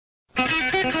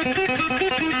Hey,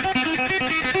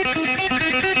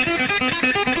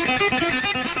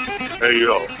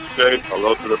 yo, say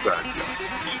hello to the band.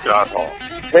 Scott Hall.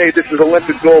 Hey, this is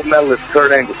Olympic gold medalist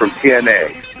Kurt Angle from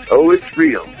TNA. Oh, it's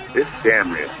real. It's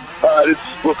damn real. Hi, this is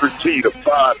Booker T, the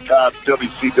 5-time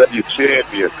WCW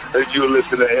champion, and you're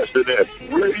listening to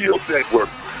SNS Radio Network.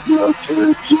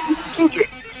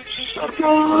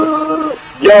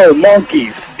 Yo,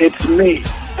 monkeys, it's me,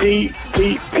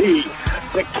 PPP,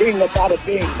 the king of bada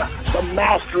bing, the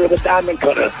master of the diamond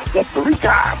cutter, the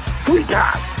three-time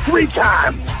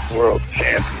world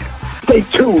champion. Stay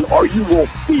tuned or you will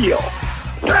feel.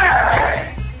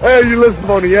 Hey, you listen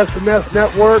on the SNS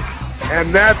Network,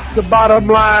 and that's the bottom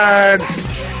line.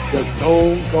 The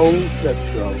Stone Cold Set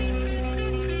Show.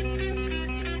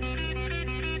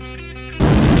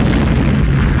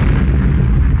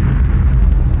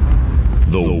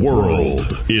 The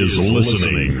world is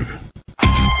listening.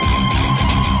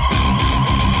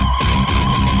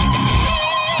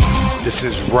 This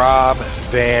is Rob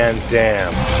Van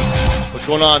Dam. What's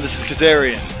going on? This is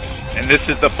Kazarian. And this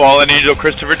is the Fallen Angel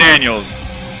Christopher Daniels.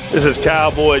 This is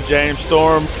Cowboy James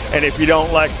Storm, and if you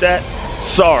don't like that,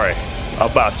 sorry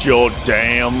about your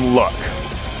damn luck.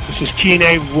 This is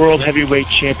TNA World Heavyweight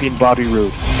Champion Bobby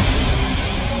Roode.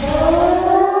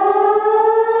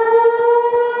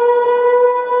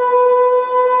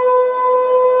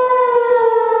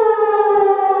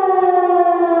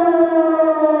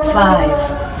 Five,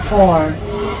 4,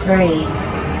 3,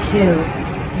 2,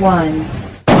 1.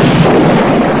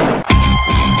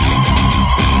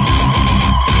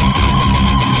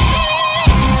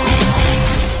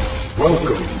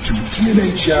 Welcome to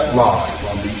TNA Chat Live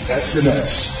on the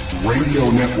SNS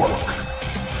Radio Network.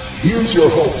 Here's your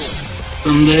host.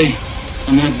 Someday,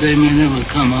 and that day may never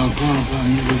come, I'll call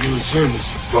upon you to do a service.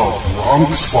 The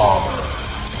Bronx Father.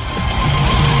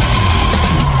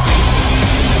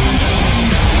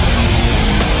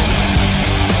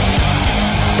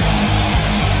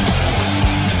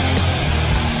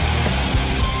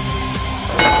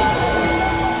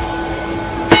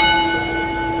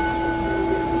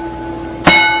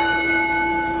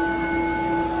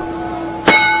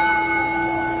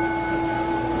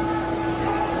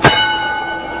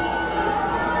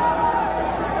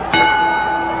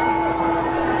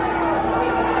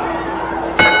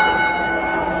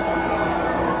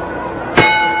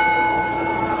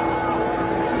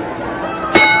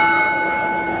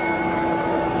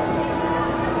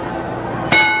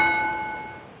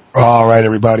 All right,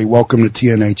 everybody. Welcome to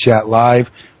TNA Chat Live,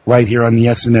 right here on the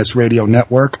SNS Radio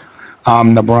Network.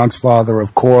 I'm the Bronx Father,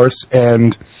 of course,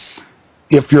 and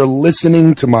if you're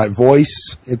listening to my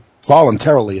voice,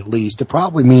 voluntarily at least, it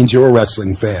probably means you're a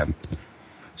wrestling fan.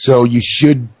 So you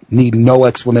should need no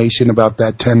explanation about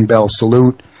that 10-bell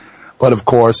salute. But, of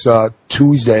course,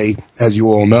 Tuesday, as you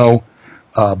all know,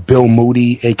 Bill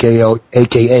Moody, a.k.a.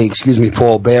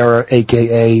 Paul Bearer,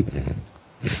 a.k.a.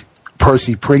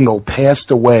 Percy Pringle,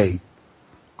 passed away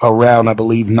around, I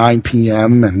believe, 9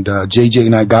 p.m., and JJ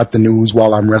and I got the news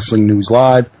while I'm Wrestling News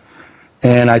Live,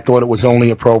 and I thought it was only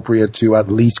appropriate to at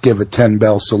least give a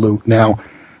 10-bell salute. Now,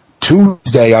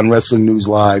 Tuesday on Wrestling News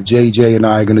Live, JJ and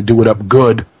I are going to do it up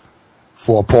good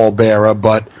for Paul Bearer,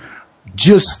 but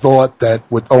just thought that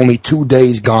with only 2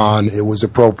 days gone, it was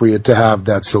appropriate to have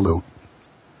that salute.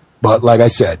 But like I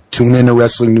said, tune in to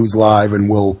Wrestling News Live, and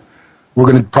we're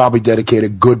going to probably dedicate a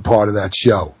good part of that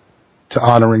show to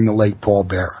honoring the late Paul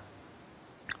Bearer.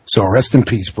 So rest in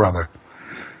peace, brother.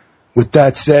 With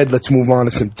that said, let's move on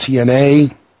to some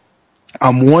TNA.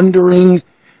 I'm wondering,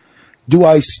 do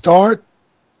I start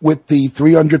with the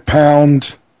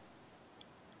 300-pound,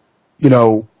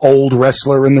 old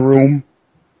wrestler in the room?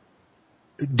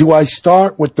 Do I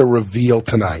start with the reveal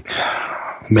tonight?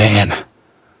 Man,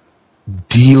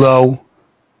 D'Lo?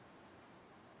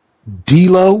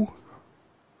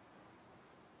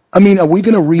 I mean, are we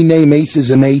going to rename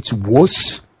Aces and Eights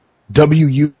WUS?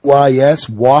 W-U-I-S,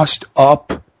 washed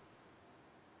up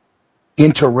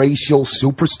interracial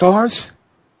superstars?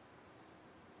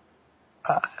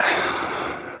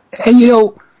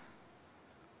 And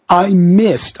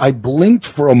I blinked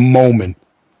for a moment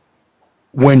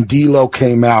when D'Lo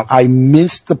came out. I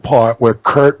missed the part where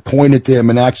Kurt pointed to him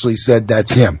and actually said,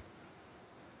 "That's him."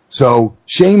 So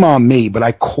shame on me, but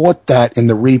I caught that in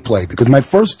the replay because my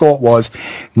first thought was,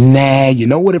 nah, you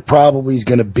know what it probably is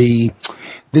going to be?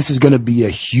 This is going to be a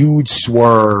huge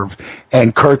swerve,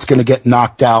 and Kurt's going to get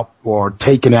knocked out or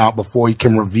taken out before he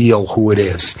can reveal who it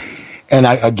is. And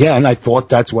I thought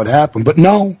that's what happened. But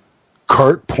no,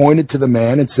 Kurt pointed to the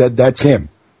man and said, "That's him.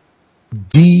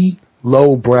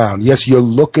 D'Lo Brown." Yes, you're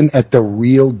looking at the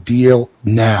real deal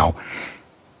now.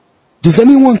 Does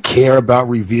anyone care about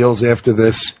reveals after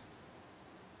this?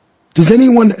 Does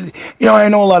anyone, I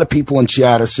know a lot of people in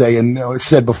chat are saying,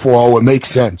 said before, oh, it makes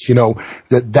sense,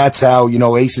 that's how,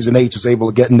 Aces and Eights was able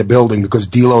to get in the building because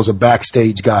D'Lo's a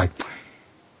backstage guy.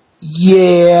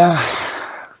 Yeah,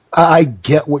 I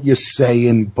get what you're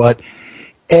saying, but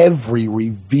every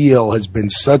reveal has been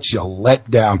such a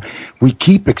letdown. We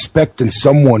keep expecting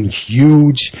someone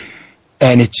huge,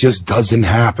 and it just doesn't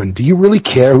happen. Do you really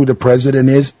care who the president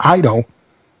is? I don't.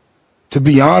 To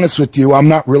be honest with you, I'm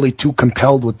not really too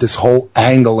compelled with this whole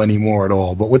angle anymore at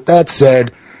all. But with that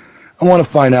said, I want to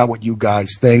find out what you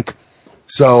guys think.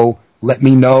 So let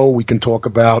me know. We can talk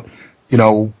about,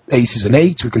 Aces and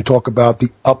Eights. We can talk about the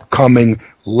upcoming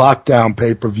Lockdown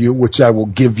pay-per-view, which I will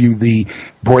give you the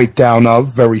breakdown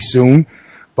of very soon.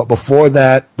 But before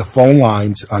that, the phone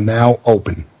lines are now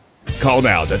open. Call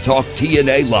now to talk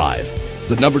TNA Live.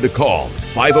 The number to call,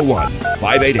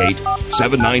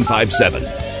 501-588-7957.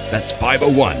 That's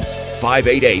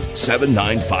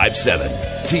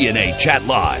 501-588-7957. TNA Chat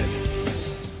Live.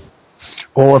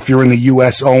 Or if you're in the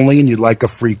U.S. only and you'd like a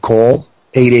free call,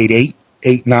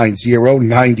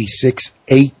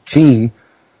 888-890-9618.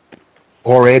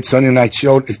 Or add Sunday Night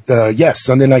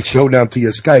Showdown to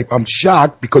your Skype. I'm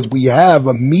shocked because we have,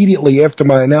 immediately after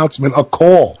my announcement, a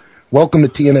call. Welcome to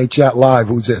TNA Chat Live.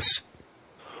 Who's this?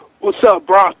 What's up,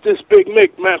 Brock? This Big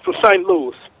Mick, man, from St.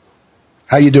 Louis.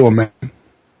 How you doing, man?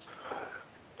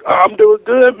 I'm doing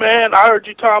good, man. I heard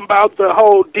you talking about the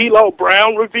whole D'Lo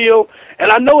Brown reveal,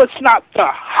 and I know it's not the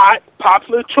hot,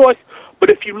 popular choice, but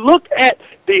if you look at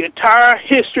the entire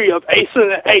history of Aces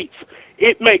and Eights,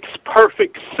 it makes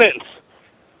perfect sense.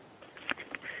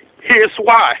 Here's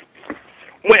why.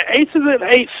 When Aces and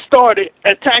Eights started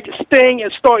attacking Sting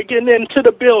and started getting into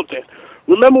the building,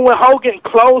 remember when Hogan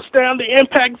closed down the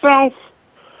Impact Zone?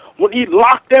 When he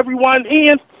locked everyone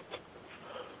in?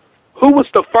 Who was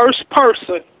the first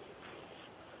person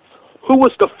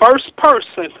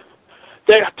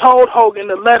that told Hogan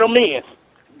to let him in?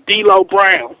 D'Lo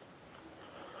Brown.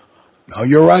 No,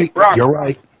 you're right. Brock. You're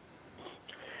right.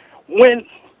 When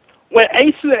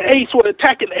Aces and Eights were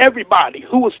attacking everybody,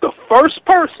 who was the first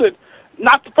person,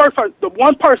 not the first person, the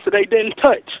one person they didn't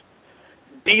touch?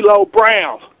 D'Lo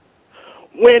Brown.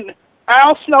 When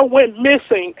Al Snow went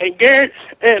missing and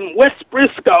Wes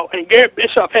Briscoe and Garrett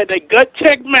Bischoff had their gut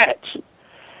check match,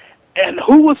 and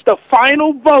who was the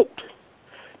final vote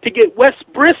to get Wes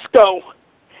Briscoe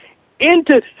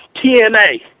into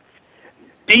TNA?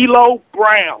 D'Lo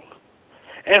Brown.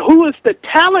 And who is the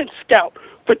talent scout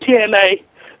for TNA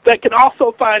that can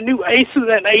also find new Aces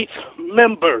and Eights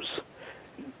members?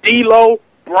 D'Lo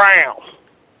Brown.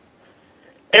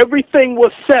 Everything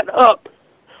was set up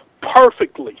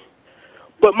perfectly.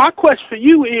 But my question for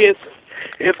you is,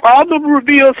 if all the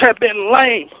reveals have been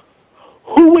lame,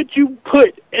 who would you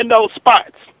put in those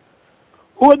spots?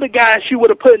 Who are the guys you would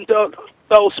have put in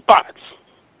those spots?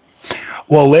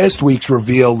 Well, last week's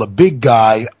reveal, the big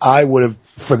guy,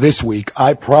 for this week,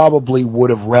 I probably would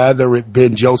have rather it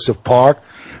been Joseph Park,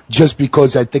 just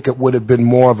because I think it would have been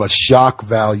more of a shock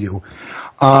value.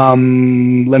 Let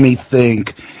me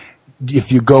think.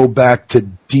 If you go back to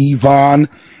Devon,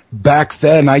 back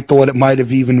then I thought it might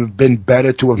have even been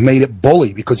better to have made it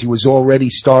Bully, because he was already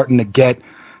starting to get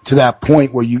to that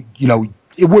point where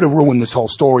it would have ruined this whole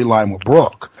storyline with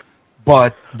Brooke.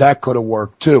 But that could have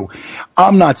worked too.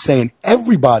 I'm not saying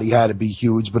everybody had to be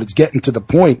huge, but it's getting to the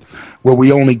point where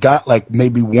we only got like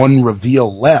maybe one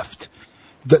reveal left.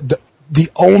 The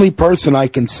only person I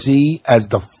can see as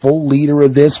the full leader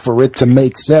of this for it to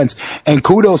make sense, and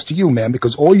kudos to you, man,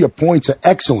 because all your points are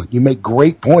excellent. You make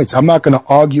great points. I'm not going to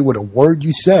argue with a word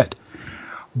you said,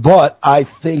 but I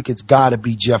think it's got to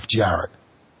be Jeff Jarrett,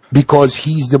 because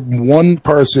he's the one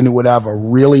person who would have a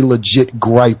really legit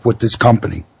gripe with this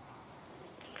company.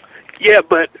 Yeah,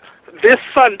 but this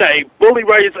Sunday, Bully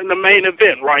Ray is in the main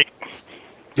event, right?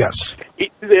 Yes. He's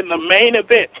in the main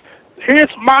event. Here's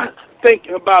my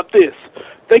thinking about this.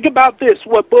 Think about this,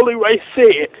 what Bully Ray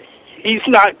said. He's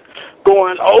not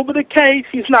going over the cage.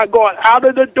 He's not going out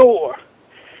of the door.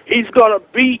 He's going to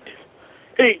beat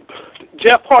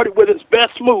Jeff Hardy with his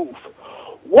best move.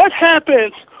 What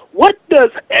happens? What does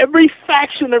every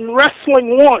faction in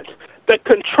wrestling want that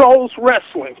controls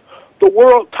wrestling? The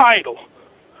world title.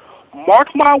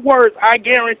 Mark my words, I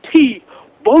guarantee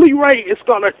Bully Ray is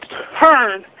going to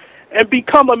turn and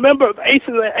become a member of Aces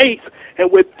and Eights, and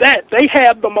with that, they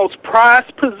have the most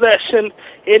prized possession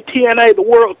in TNA, the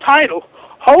world title.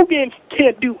 Hogan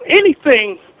can't do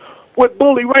anything with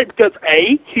Bully Ray because,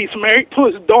 A, he's married to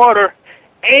his daughter,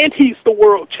 and he's the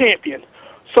world champion.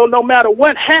 So no matter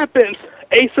what happens,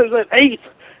 Aces and Eights,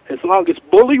 as long as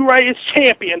Bully Ray is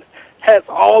champion, has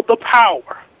all the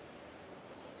power.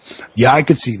 Yeah, I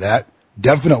could see that.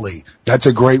 Definitely. That's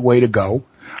a great way to go.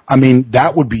 I mean,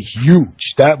 that would be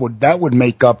huge. That would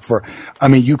make up for, I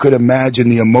mean, you could imagine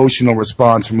the emotional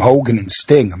response from Hogan and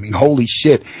Sting. I mean, holy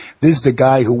shit. This is the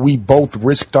guy who we both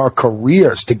risked our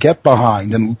careers to get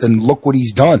behind, and look what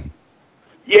he's done.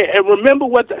 Yeah, and remember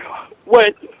what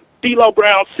D'Lo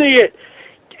Brown said.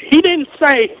 He didn't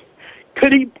say,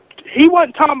 he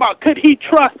wasn't talking about could he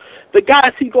trust the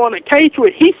guys he's going to cage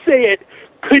with. He said,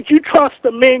 could you trust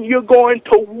the men you're going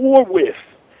to war with?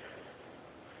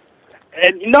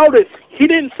 And notice, he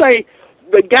didn't say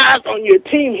the guys on your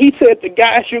team. He said the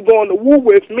guys you're going to war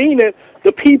with, meaning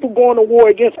the people going to war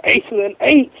against Aces and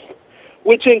Eights,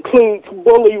 which includes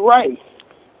Bully Ray.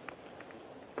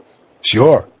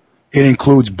 Sure. It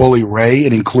includes Bully Ray.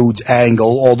 It includes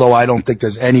Angle, although I don't think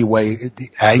there's any way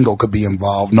Angle could be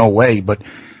involved. No way. But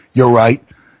you're right.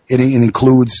 It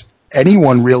includes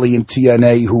anyone really in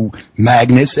TNA who,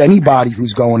 Magnus, anybody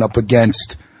who's going up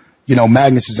against,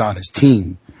 Magnus is on his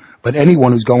team. But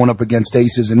anyone who's going up against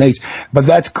Aces and Eights. But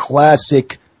that's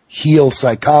classic heel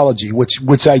psychology,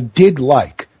 which I did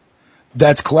like.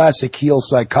 That's classic heel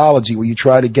psychology where you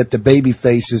try to get the baby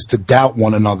faces to doubt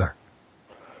one another.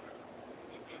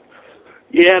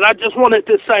 Yeah, and I just wanted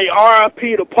to say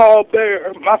R.I.P. to Paul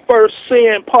Bearer. My first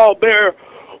seeing Paul Bearer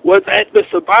was at the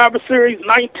Survivor Series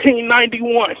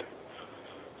 1991.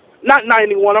 Not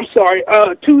 91, I'm sorry.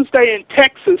 Tuesday in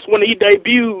Texas when he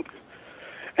debuted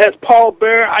as Paul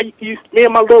Bearer. Me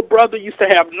and my little brother used to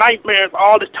have nightmares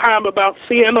all the time about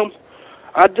seeing him.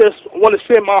 I just want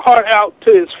to send my heart out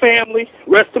to his family.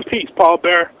 Rest in peace, Paul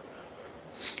Bearer.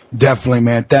 Definitely,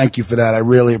 man. Thank you for that. I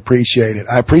really appreciate it.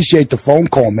 I appreciate the phone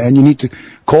call, man. You need to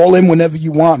call in whenever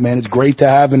you want, man. It's great to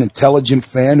have an intelligent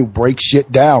fan who breaks shit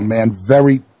down, man.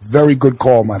 Very, very good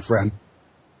call, my friend.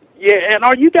 Yeah, and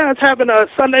are you guys having a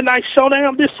Sunday Night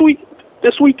Showdown this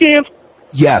weekend?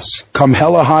 Yes. Come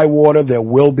hella high water, there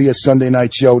will be a Sunday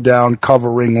Night Showdown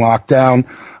covering Lockdown.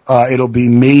 It'll be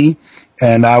me,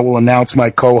 and I will announce my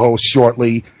co-host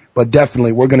shortly. But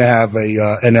definitely, we're going to have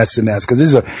an SNS because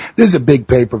this is a big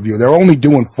pay-per-view. They're only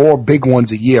doing 4 big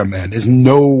ones a year, man. There's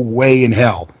no way in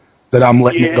hell that I'm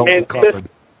letting it go uncovered.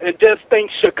 And just think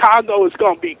Chicago is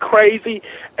going to be crazy.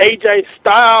 AJ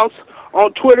Styles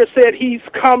on Twitter said he's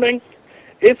coming.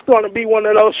 It's going to be one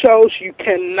of those shows you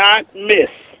cannot miss.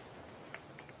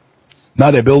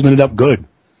 No, they're building it up good.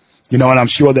 And I'm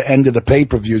sure the end of the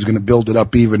pay-per-view is going to build it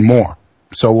up even more.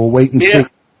 So we'll wait and see.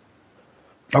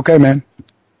 Okay, man.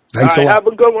 Thanks a lot. Have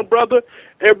a good one, brother.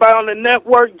 Everybody on the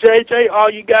network, JJ, all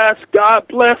you guys, God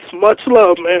bless. Much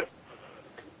love, man.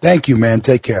 Thank you, man.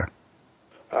 Take care.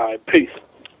 All right, peace.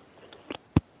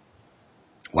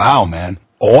 Wow, man.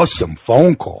 Awesome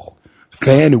phone call.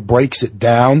 Fan who breaks it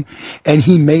down, and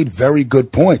he made very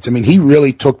good points. I mean, he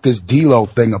really took this D'Lo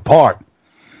thing apart,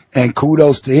 and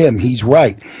kudos to him. He's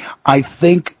right. I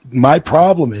think my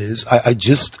problem is I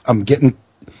just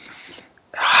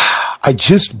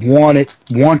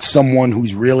want someone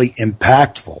who's really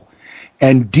impactful.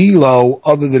 And D'Lo,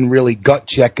 other than really gut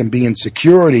check and be in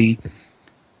security,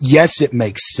 yes, it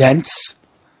makes sense.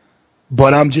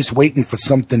 But I'm just waiting for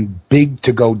something big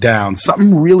to go down.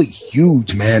 Something really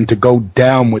huge, man, to go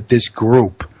down with this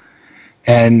group.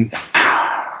 And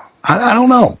I don't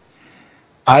know.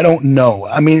 I don't know.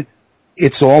 I mean,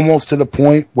 it's almost to the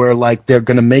point where, like, they're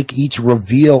going to make each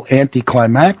reveal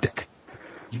anticlimactic.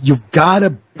 You've got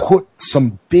to put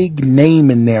some big name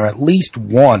in there, at least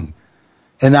one.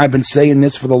 And I've been saying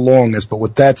this for the longest. But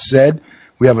with that said,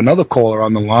 we have another caller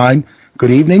on the line.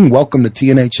 Good evening. Welcome to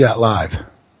TNA Chat Live.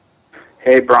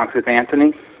 Hey, Bronx, it's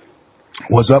Anthony.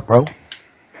 What's up, bro?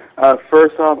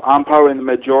 First off, I'm probably in the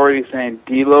majority saying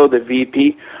D'Lo, the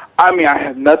VP. I mean, I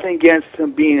have nothing against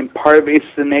him being part of Aces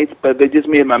and Eights, but they just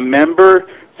made him a member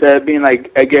instead of being,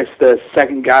 like, I guess, the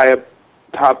second guy, a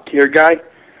top-tier guy.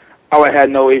 I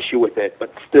had no issue with it,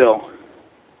 but still.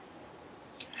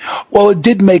 Well, it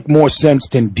did make more sense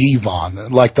than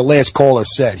Devon. Like the last caller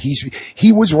said,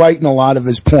 he was right in a lot of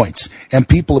his points, and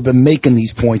people have been making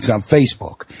these points on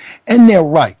Facebook. And they're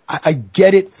right. I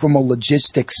get it from a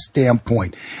logistics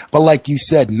standpoint. But like you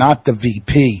said, not the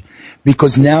VP,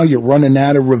 because now you're running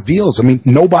out of reveals. I mean,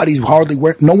 no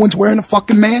one's wearing a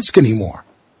fucking mask anymore.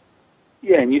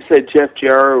 Yeah, and you said Jeff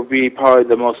Jarrett would be probably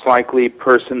the most likely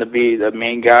person to be the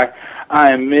main guy.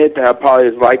 I admit that probably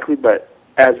is likely, but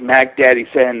as Mac Daddy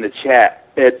said in the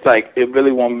chat, it's like it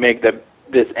really won't make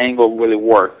this angle really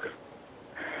work.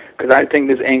 Because I think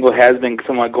this angle has been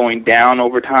somewhat going down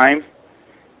over time.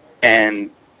 And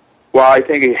while I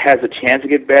think it has a chance to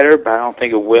get better, but I don't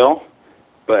think it will.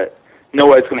 But no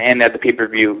way it's going to end at the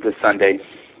pay-per-view this Sunday.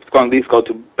 going to at least go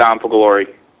to Bound for Glory.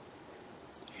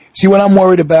 See, what I'm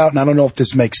worried about, and I don't know if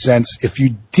this makes sense, if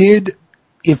you did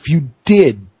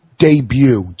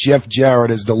debut Jeff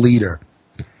Jarrett as the leader,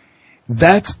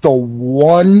 that's the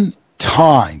one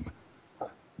time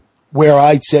where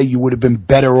I'd say you would have been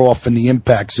better off in the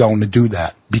Impact Zone to do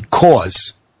that,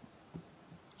 because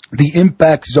the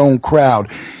Impact Zone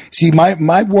crowd, see,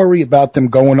 my worry about them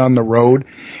going on the road,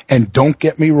 and don't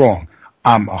get me wrong,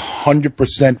 I'm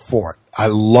 100% for it. I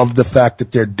love the fact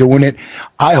that they're doing it.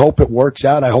 I hope it works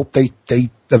out. I hope they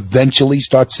eventually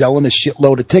start selling a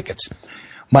shitload of tickets.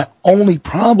 My only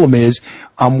problem is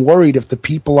I'm worried if the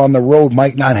people on the road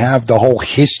might not have the whole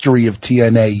history of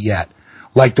TNA yet,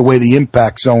 like the way the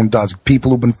Impact Zone does.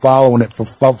 People who've been following it for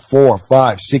 4,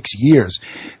 5, 6 years,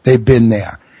 they've been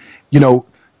there. You know,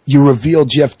 you reveal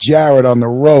Jeff Jarrett on the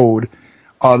road,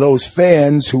 are those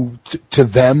fans who, to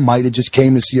them, might have just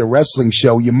came to see a wrestling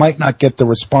show. You might not get the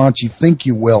response you think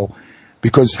you will,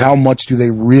 because how much do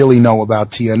they really know about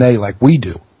TNA like we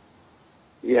do?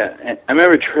 Yeah, and I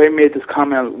remember Trey made this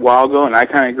comment a while ago, and I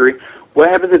kind of agree. What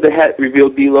happens if they had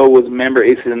revealed D-Lo was a member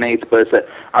Aces and Eights, but it said,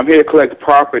 I'm here to collect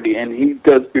property, and he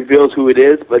reveals who it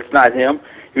is, but it's not him.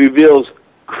 He reveals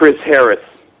Chris Harris.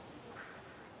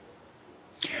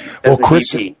 Well,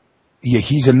 Chris, yeah,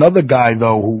 he's another guy,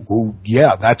 though, who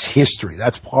that's history.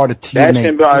 That's part of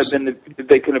TNA. That should have been if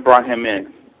they could have brought him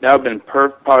in. That would have been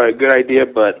probably a good idea,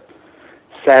 but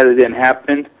sadly it didn't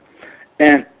happen.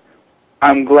 And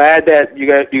I'm glad that you're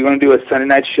going to do a Sunday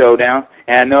night showdown.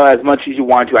 And I know as much as you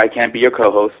want to, I can't be your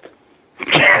co-host.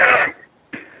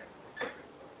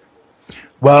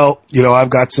 Well, you know,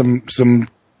 I've got some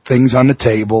things on the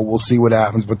table. We'll see what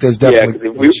happens, but there's definitely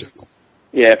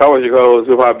if I was your co-host,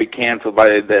 we'd probably be canceled by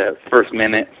the first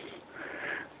minute.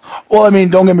 Well, I mean,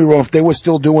 don't get me wrong. If they were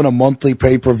still doing a monthly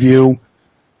pay-per-view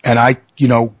and I,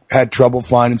 had trouble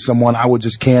finding someone, I would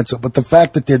just cancel. But the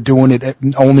fact that they're doing it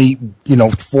only,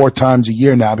 4 times a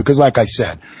year now, because like I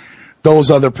said, those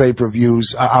other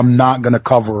pay-per-views, I'm not going to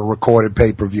cover a recorded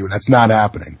pay-per-view. That's not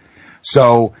happening.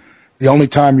 So the only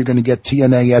time you're going to get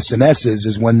TNA SNSs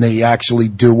is when they actually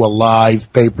do a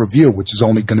live pay-per-view, which is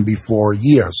only going to be for a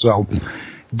year. So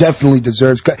definitely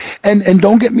deserves. And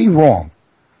don't get me wrong.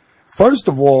 First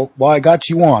of all, while I got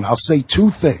you on, I'll say 2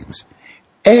 things.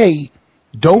 A,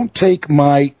 don't take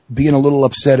my being a little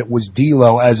upset it was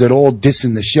D-Lo as it all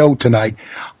dissing the show tonight.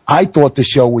 I thought the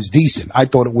show was decent. I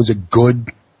thought it was a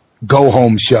good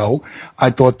go-home show.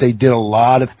 I thought they did a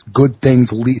lot of good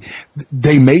things.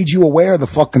 They made you aware of the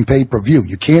fucking pay-per-view.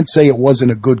 You can't say it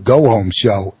wasn't a good go-home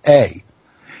show, A.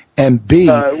 And B...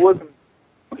 it wasn't...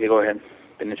 Okay, go ahead.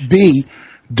 Finish. B,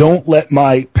 don't let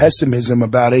my pessimism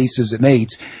about Aces and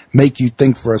Eights make you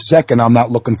think for a second I'm not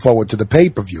looking forward to the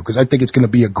pay-per-view, because I think it's going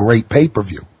to be a great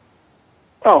pay-per-view.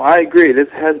 Oh, I agree. This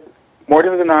has... More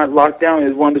Times Than Not, Lockdown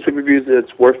is one of the pay-per-views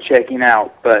that's worth checking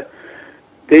out, but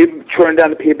they've turned down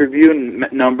the pay-per-view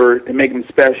number to make them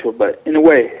special, but in a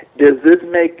way, does this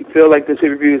make you feel like this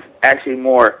pay-per-view is actually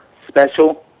more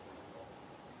special?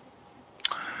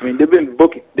 I mean, they've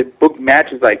booked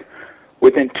matches like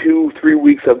within 2-3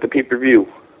 weeks of the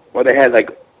pay-per-view, where they had like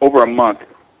over a month.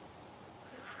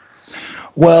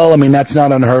 Well, I mean, that's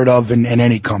not unheard of in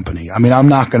any company. I mean, I'm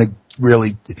not going to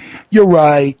really, you're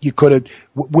right. You could have,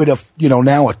 with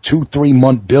now a 2-3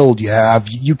 month build you have,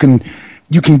 you can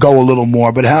go a little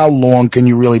more, but how long can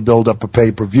you really build up a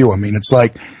pay-per-view? I mean, it's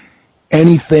like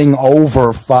anything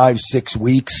over 5-6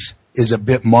 weeks is a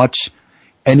bit much.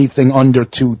 Anything under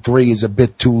 2-3 is a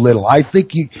bit too little. I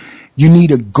think you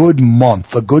need a good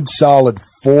month, a good solid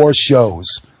 4 shows.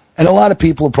 And a lot of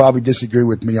people will probably disagree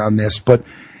with me on this, but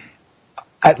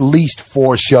at least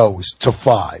 4 shows to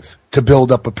 5 to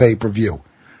build up a pay-per-view.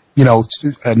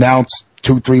 Announce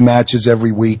 2-3 matches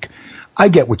every week. I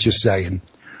get what you're saying.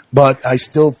 But I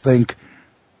still think,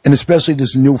 and especially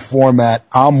this new format,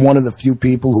 I'm one of the few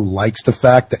people who likes the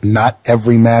fact that not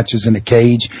every match is in a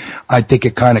cage. I think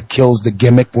it kind of kills the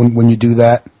gimmick when you do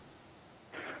that.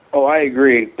 Oh, I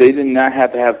agree. They did not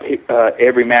have to have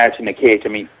every match in a cage. I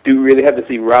mean, do you really have to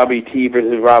see Robbie T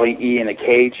versus Robbie E in a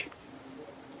cage?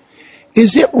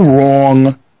 Is it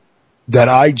wrong that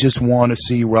I just want to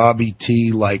see Robbie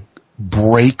T,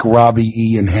 break Robbie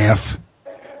E in half?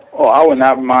 Oh, I would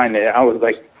not mind it. I was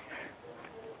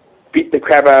beat the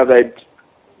crap out of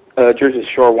that Jersey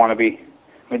Shore wannabe.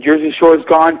 When Jersey Shore is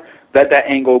gone, let that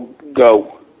angle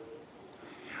go.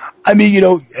 I mean,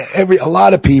 a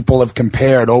lot of people have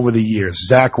compared over the years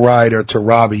Zack Ryder to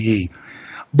Robbie E.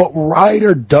 But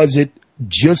Ryder does it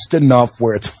just enough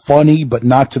where it's funny, but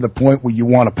not to the point where you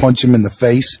want to punch him in the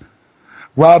face.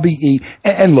 Robbie E.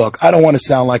 And look, I don't want to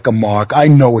sound like a mark. I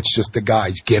know it's just the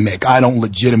guy's gimmick. I don't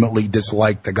legitimately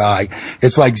dislike the guy.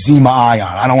 It's like Zema Ion.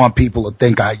 I don't want people to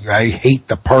think I hate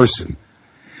the person.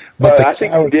 But I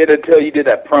think you did until you did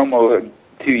that promo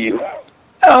to you.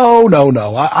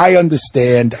 No. I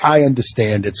understand. I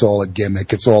understand it's all a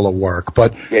gimmick. It's all a work.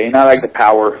 But yeah, you're not like the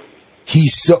Power.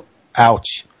 He's so...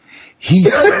 Ouch.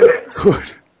 He's so good.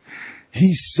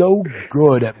 He's so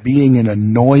good at being an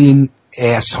annoying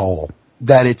asshole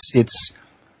that it's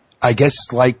I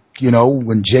guess like, you know,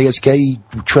 when Trey used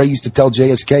to tell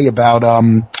JSK about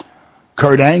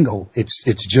Kurt Angle,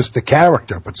 it's just the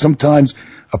character. But sometimes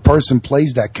a person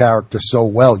plays that character so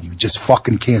well, you just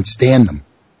fucking can't stand them.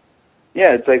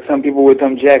 Yeah, it's like some people with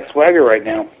Jack Swagger right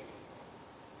now.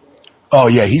 Oh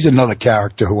yeah, he's another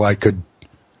character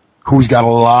who's got a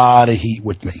lot of heat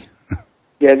with me.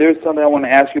 Yeah, there's something I want to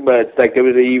ask you, but it's like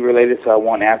WWE related, so I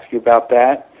won't ask you about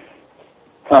that.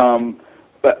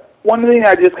 But one thing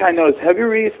I just kind of noticed, have you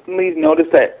recently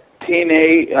noticed that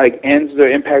TNA like ends their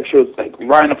Impact shows like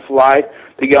right on the fly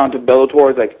to get onto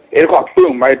Bellator? It's like 8 o'clock,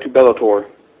 boom, right to Bellator.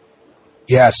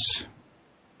 Yes.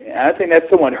 Yeah, I think that's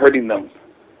somewhat hurting them.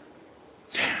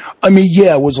 I mean,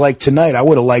 yeah, it was like tonight. I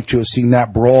would have liked to have seen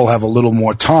that brawl have a little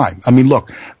more time. I mean, look,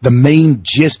 the main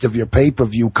gist of your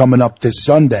pay-per-view coming up this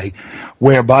Sunday,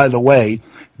 where, by the way,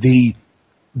 the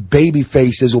baby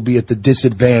faces will be at the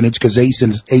disadvantage because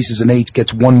Aces and Eights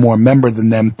gets one more member than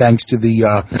them thanks to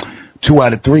the 2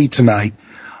 out of 3 tonight.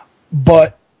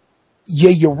 But,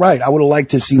 yeah, you're right. I would have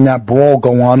liked to have seen that brawl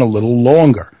go on a little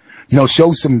longer. You know,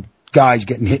 show some guys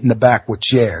getting hit in the back with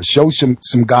chairs. Show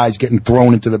some guys getting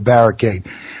thrown into the barricade.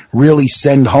 Really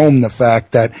send home the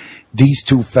fact that these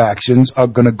two factions are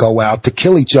going to go out to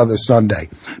kill each other Sunday.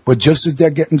 But just as they're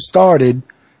getting started,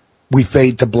 we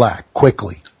fade to black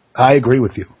quickly. I agree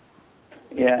with you.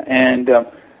 Yeah, and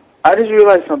I just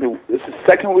realized something. It's the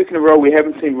second week in a row we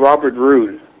haven't seen Robert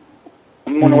Roode.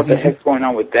 I'm wondering what the heck's going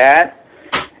on with that.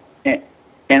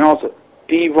 And also,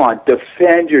 Devon,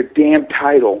 defend your damn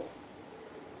title.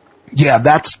 Yeah,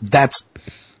 that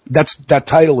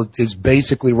title is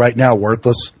basically right now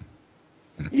worthless.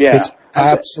 Yeah, it's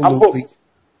absolutely.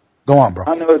 Go on, bro.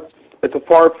 I know it's a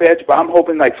far fetch, but I'm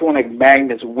hoping like someone like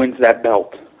Magnus wins that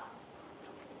belt.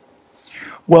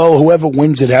 Well, whoever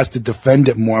wins it has to defend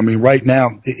it more. I mean, right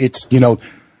now it's, you know,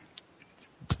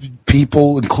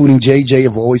 people, including JJ,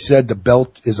 have always said the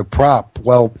belt is a prop.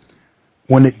 Well,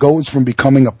 when it goes from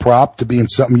becoming a prop to being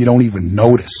something you don't even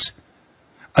notice.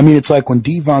 I mean, it's like when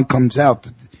Devon comes out,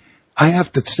 I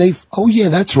have to say, oh, yeah,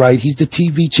 that's right. He's the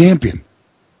TV champion.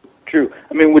 True.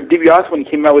 I mean, with DiBiase, when he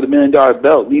came out with $1 million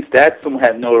belt, at least that someone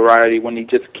had notoriety when he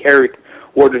just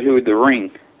ordered to the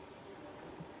ring.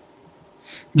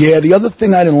 Yeah, the other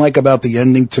thing I didn't like about the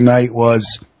ending tonight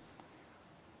was,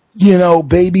 you know,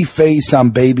 babyface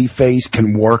on babyface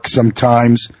can work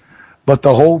sometimes, but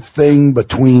the whole thing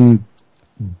between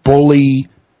Bully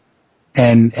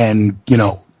and you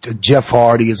know, Jeff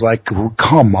Hardy is like,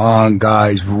 come on,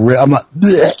 guys. I'm not,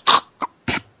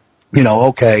 you know,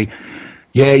 okay.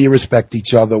 Yeah, you respect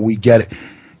each other. We get it.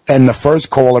 And the first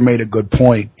caller made a good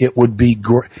point. It would be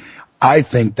great. I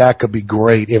think that could be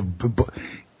great if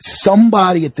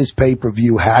somebody at this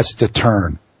pay-per-view has to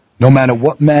turn. No matter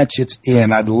what match it's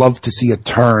in, I'd love to see a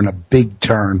turn, a big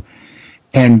turn.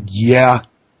 And yeah,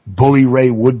 Bully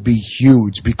Ray would be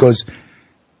huge because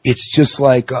it's just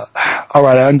like, all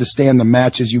right, I understand the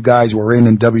matches you guys were in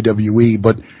WWE,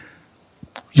 but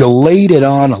you laid it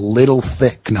on a little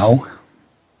thick, no?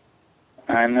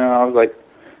 I know. I was like,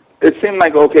 it seemed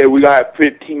like, okay, we got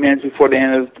 15 minutes before the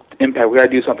end of Impact. We got to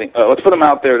do something. Let's put them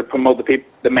out there to promote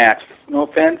the match. No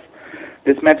offense.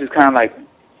 This match is kind of like,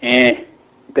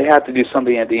 They have to do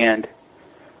something at the end.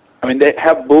 I mean, they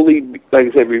have Bully, like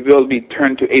I said, revealed to be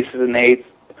turned to Aces and Eights,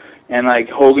 and like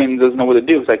Hogan doesn't know what to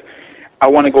do. It's like, I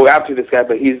want to go after this guy,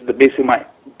 but he's basically my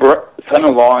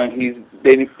son-in-law, and he's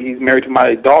married to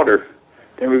my daughter.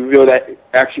 They reveal that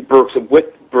actually Brooks with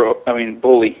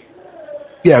Bully.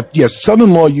 Yeah, yes.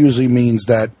 Son-in-law usually means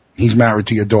that he's married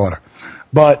to your daughter,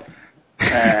 but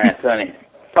Sonny.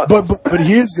 but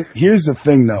here's the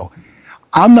thing though.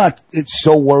 I'm not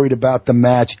so worried about the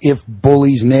match if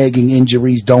Bully's nagging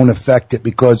injuries don't affect it,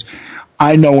 because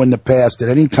I know in the past that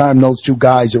any time those two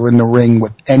guys are in the ring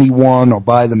with anyone or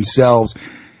by themselves,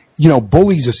 you know,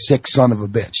 Bully's a sick son of a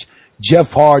bitch.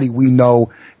 Jeff Hardy, we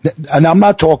know, and I'm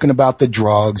not talking about the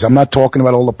drugs. I'm not talking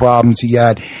about all the problems he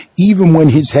had. Even when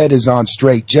his head is on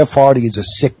straight, Jeff Hardy is a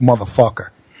sick motherfucker.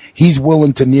 He's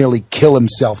willing to nearly kill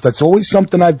himself. That's always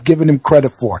something I've given him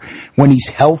credit for. When he's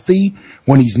healthy,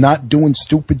 when he's not doing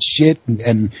stupid shit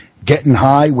and getting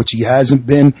high, which he hasn't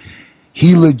been,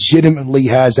 He legitimately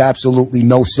has absolutely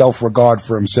no self-regard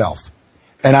for himself.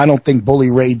 And I don't think Bully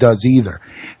Ray does either.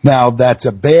 Now, that's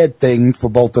a bad thing for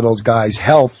both of those guys'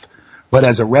 health, but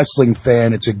as a wrestling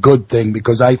fan, it's a good thing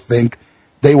because I think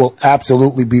they will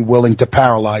absolutely be willing to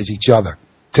paralyze each other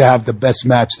to have the best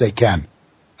match they can.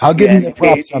 I'll give them the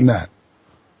props on that.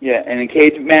 Yeah, and in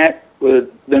cage match, with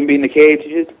them being the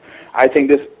cages, I think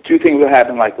this two things will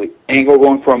happen likely. Angle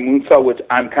going for a moonsault, which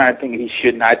I'm kind of thinking he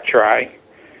should not try,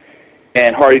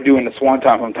 and Hardy doing the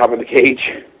swanton from top of the cage.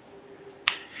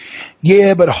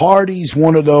 Yeah, but Hardy's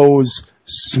one of those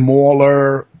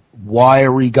smaller,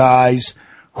 wiry guys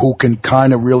who can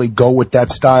kind of really go with that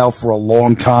style for a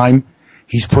long time.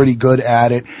 He's pretty good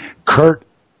at it. Kurt,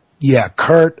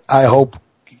 I hope,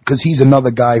 because he's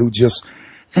another guy who just,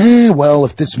 well,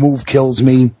 if this move kills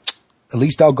me, at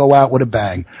least I'll go out with a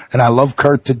bang. And I love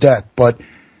Kurt to death, but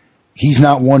he's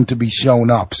not one to be shown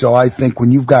up. So I think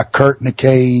when you've got Kurt in the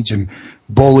cage and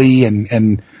Bully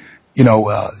and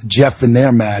Jeff in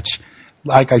their match,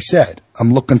 like I said,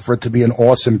 I'm looking for it to be an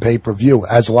awesome pay-per-view,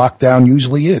 as Lockdown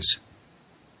usually is.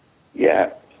 Yeah,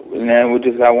 and then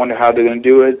I wonder how they're going to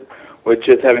do it with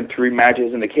just having 3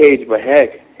 matches in the cage. But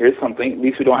heck, here's something. At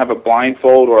least we don't have a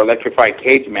blindfold or electrified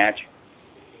cage match.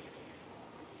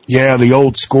 Yeah, the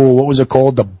old school, what was it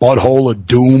called? The Butthole of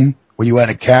Doom, where you had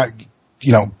to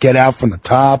get out from the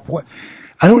top. What?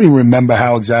 I don't even remember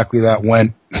how exactly that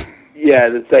went. Yeah,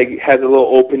 it's like it has a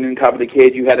little opening on top of the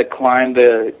cage. You had to climb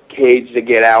the cage to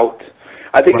get out.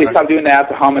 I think they stopped doing that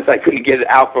after Homicide couldn't get it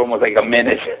out for almost like a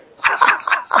minute.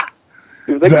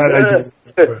 It was like,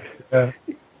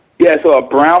 yeah, so a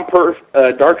brown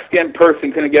dark-skinned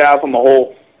person couldn't get out from a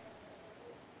hole.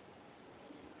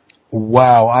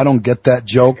 Wow, I don't get that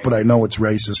joke, but I know it's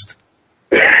racist.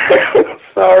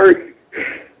 Sorry.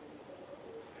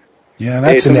 Yeah,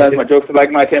 that's sometimes my jokes are like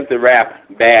my attempt to rap.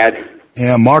 Bad.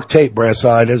 Yeah, Mark Tate, brass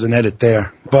eye, there's an edit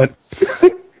there. But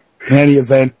in any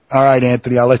event, all right,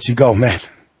 Anthony, I'll let you go, man.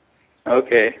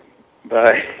 Okay,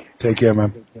 bye. Take care,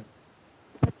 man.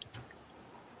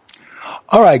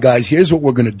 All right, guys, here's what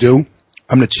we're going to do.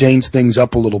 I'm going to change things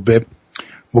up a little bit.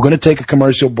 We're going to take a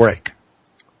commercial break.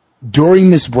 During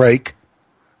this break,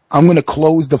 I'm going to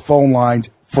close the phone lines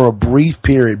for a brief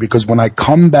period because when I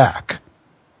come back,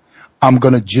 I'm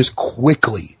going to just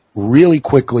really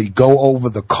quickly go over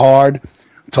the card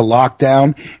to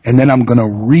Lockdown, and then I'm going to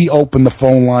reopen the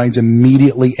phone lines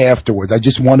immediately afterwards. I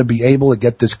just want to be able to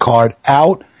get this card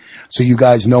out so you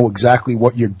guys know exactly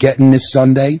what you're getting this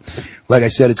Sunday. Like I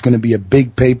said, it's going to be a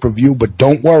big pay-per-view, but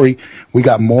don't worry. We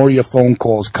got more of your phone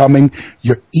calls coming.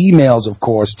 Your emails, of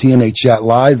course, TNA Chat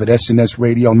Live at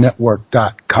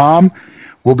SNSRadioNetwork.com.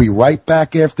 We'll be right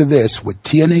back after this with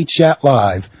TNA Chat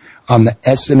Live on the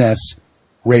SNS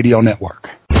Radio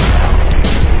Network.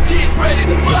 Get ready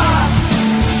to fly.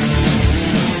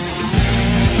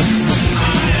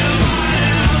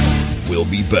 We'll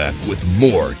be back with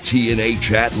more TNA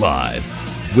Chat Live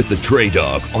with the Trey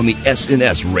Dog on the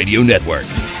SNS Radio Network.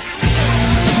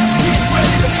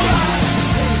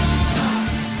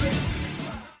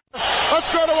 Let's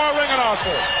go to our ring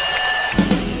announcer.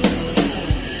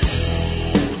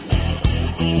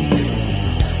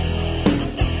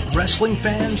 Wrestling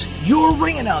fans, your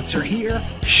ring announcer here,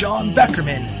 Sean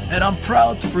Beckerman, and I'm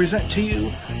proud to present to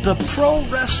you the Pro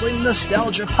Wrestling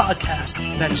Nostalgia Podcast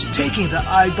that's taking the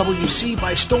IWC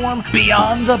by storm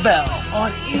beyond the bell.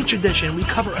 On each edition, we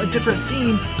cover a different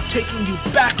theme, taking you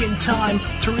back in time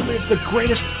to relive the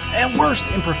greatest and worst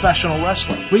in professional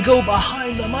wrestling. We go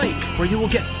behind the mic, where you will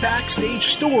get backstage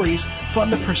stories from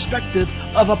the perspective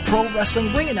of a pro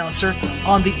wrestling ring announcer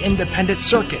on the independent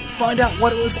circuit. Find out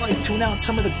what it was like to announce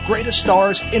some of the greatest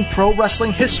stars in pro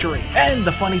wrestling history and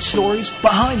the funny stories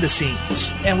behind the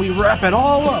scenes. And we wrap it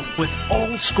all up with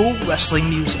old school wrestling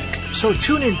music. So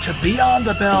tune in to Beyond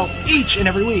the Bell each and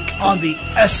every week on the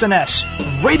SNS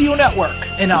Radio Network,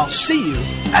 and I'll see you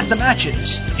at the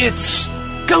matches. It's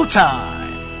go time!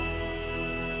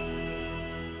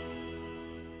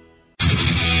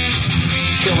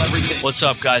 What's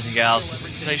up, guys and gals?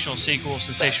 Sensational Sequel,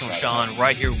 Sensational Sean,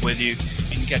 right here with you.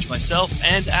 You can catch myself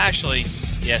and Ashley,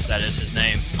 yes, that is his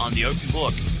name, on the Open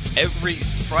Book every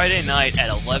Friday night at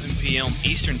 11 p.m.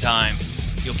 Eastern Time.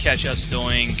 You'll catch us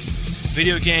doing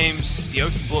video games, the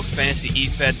Open Book, Fantasy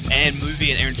EFED, and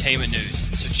movie and entertainment news.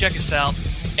 So check us out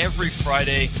every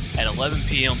Friday at 11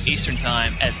 p.m. Eastern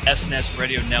Time at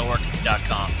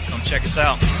SNSRadioNetwork.com. Come check us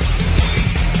out.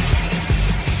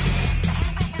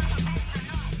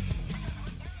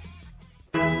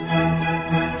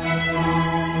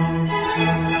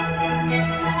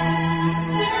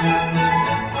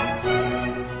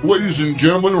 Ladies and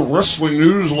gentlemen, Wrestling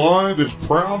News Live is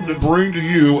proud to bring to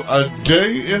you a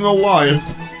day in the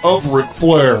life of Ric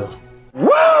Flair. Woo!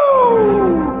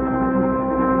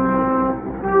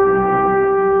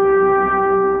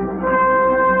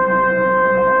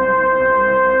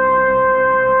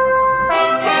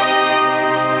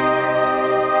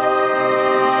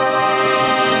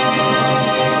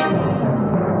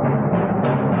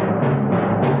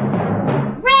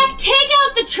 Rick, take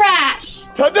out the trash!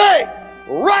 Today,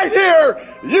 right here,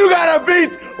 you gotta beat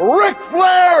Ric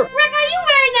Flair! Rick, are you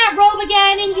wearing that robe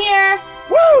again in here?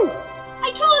 Woo!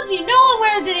 I told you, no one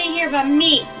wears it in here but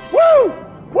me. Woo!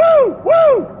 Woo!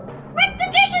 Woo! Rick, the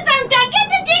dishes aren't done. Get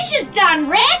the dishes done,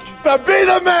 Rick! To be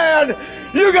the man,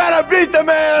 you gotta beat the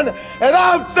man, and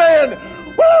I'm saying,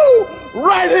 woo!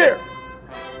 Right here,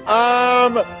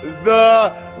 I'm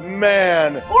the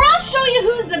man. Or I'll show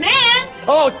you who's the man.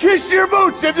 I'll kiss your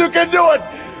boots if you can do it.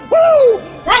 Woo!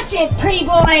 That's it, pretty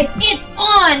boy. It's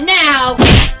on now.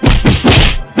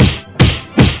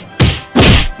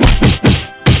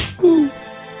 Ooh.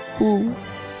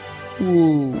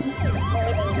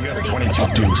 We got a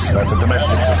 22 deuce. That's a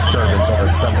domestic disturbance over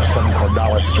at 707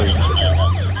 Cordalis Street.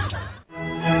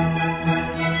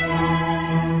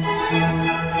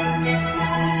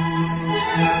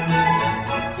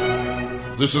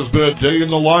 This has been a day in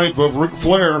the life of Ric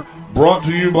Flair, brought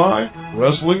to you by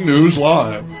Wrestling News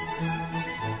Live.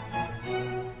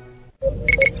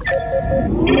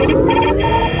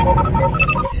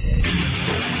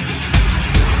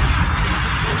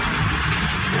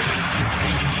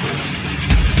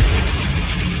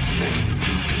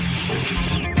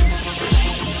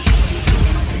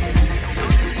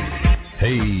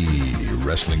 Hey,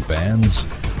 wrestling fans.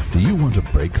 Do you want a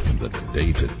break from the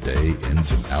day-to-day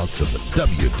ins and outs of the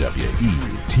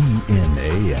WWE,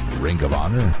 TNA, and Ring of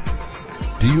Honor?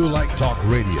 Do you like talk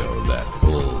radio that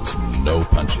pulls no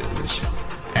punches?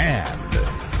 And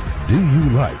do you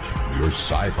like your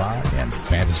sci-fi and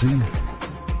fantasy?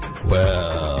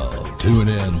 Well, tune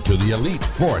in to the Elite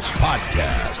Force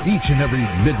podcast each and every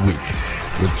midweek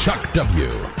with Chuck W.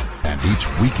 and each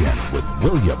weekend with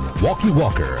William Walkie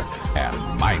Walker and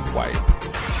Mindwipe.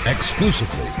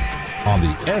 Exclusively on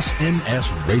the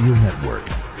SNS Radio Network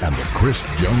and the Chris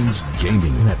Jones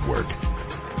Gaming Network.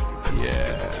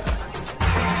 Yeah.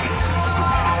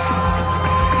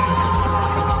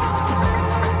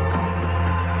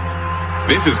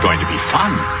 This is going to be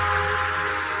fun.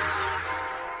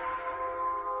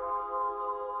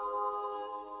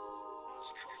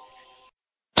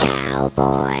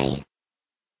 Cowboy.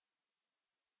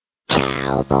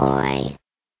 Cowboy.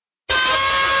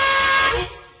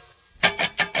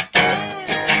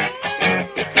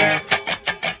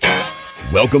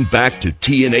 Welcome back to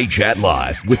TNA Chat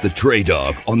Live with the Trey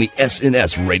Dog on the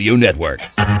SNS Radio Network.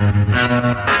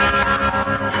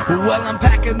 Well, I'm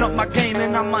packing up my game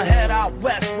and I'ma head out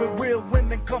west where real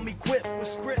women come equipped with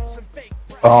scripts and fake.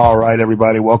 All right,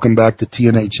 everybody. Welcome back to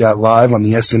TNA Chat Live on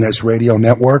the SNS Radio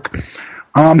Network.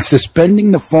 I'm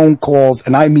suspending the phone calls,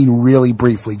 and I mean really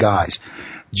briefly, guys,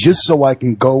 just so I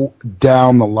can go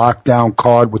down the lockdown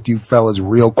card with you fellas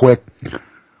real quick.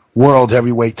 World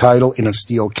Heavyweight title in a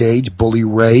steel cage, Bully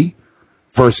Ray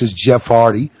versus Jeff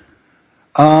Hardy.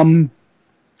 I'm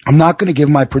not going to give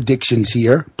my predictions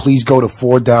here. Please go to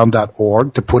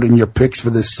 4down.org to put in your picks for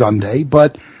this Sunday,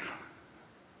 but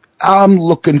I'm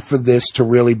looking for this to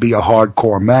really be a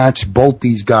hardcore match. Both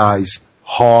these guys,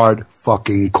 hard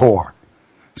fucking core.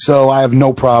 So I have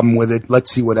no problem with it. Let's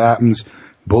see what happens.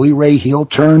 Bully Ray heel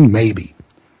turn? Maybe.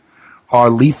 Our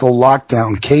lethal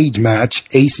lockdown cage match,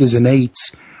 Aces and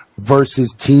Eights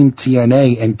versus Team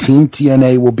TNA, and Team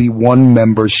TNA will be one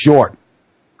member short.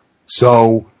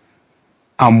 So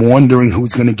I'm wondering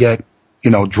who's going to get,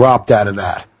 dropped out of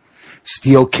that.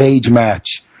 Steel cage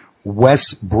match,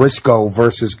 Wes Briscoe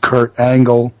versus Kurt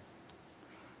Angle.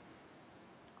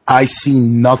 I see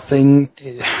nothing.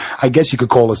 I guess you could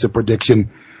call this a prediction.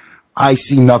 I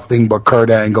see nothing but Kurt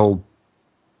Angle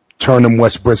turning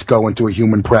Wes Briscoe into a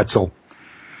human pretzel.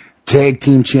 Tag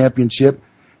team championship,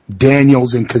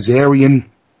 Daniels and Kazarian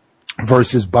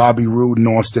versus Bobby Roode and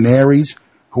Austin Aries,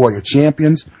 who are your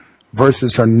champions,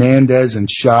 versus Hernandez and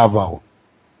Chavo.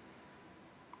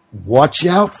 Watch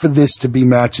out for this to be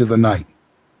match of the night.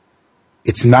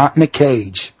 It's not in a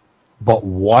cage, but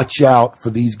watch out for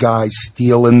these guys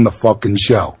stealing the fucking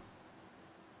show.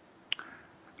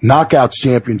 Knockouts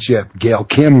championship, Gail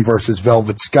Kim versus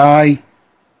Velvet Sky.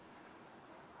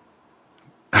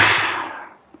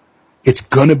 It's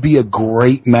going to be a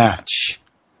great match.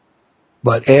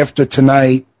 But after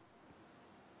tonight,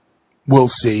 we'll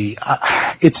see.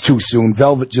 It's too soon.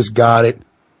 Velvet just got it.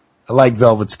 I like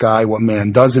Velvet Sky. What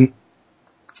man doesn't?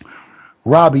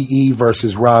 Robbie E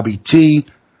versus Robbie T.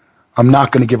 I'm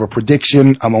not going to give a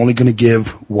prediction. I'm only going to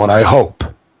give what I hope.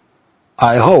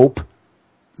 I hope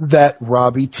that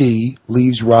Robbie T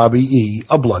leaves Robbie E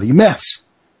a bloody mess.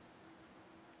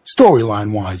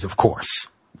 Storyline-wise, of course.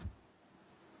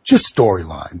 Just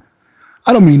storyline.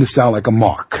 I don't mean to sound like a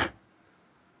mark,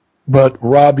 but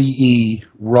Robbie E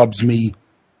rubs me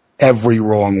every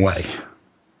wrong way.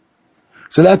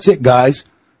 So that's it, guys.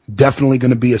 Definitely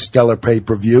going to be a stellar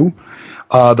pay-per-view.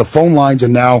 The phone lines are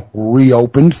now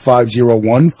reopened,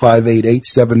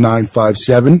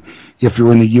 501-588-7957. If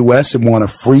you're in the U.S. and want a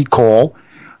free call,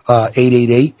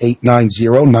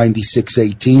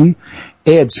 888-890-9618.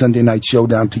 Add Sunday Night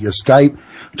Showdown to your Skype.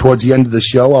 Towards the end of the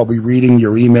show, I'll be reading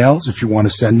your emails if you want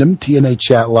to send them. TNA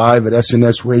Chat Live at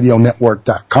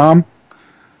snsradionetwork.com.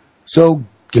 So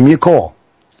give me a call.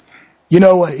 You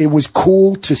know, it was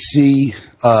cool to see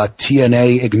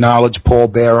TNA acknowledge Paul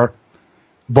Bearer,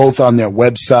 both on their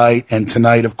website and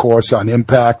tonight, of course, on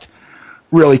Impact.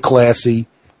 Really classy.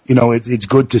 You know, it's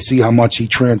good to see how much he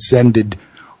transcended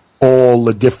all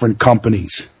the different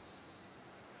companies.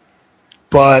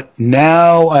 But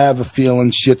now I have a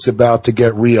feeling shit's about to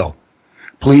get real.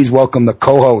 Please welcome the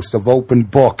co-host of Open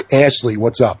Book, Ashley.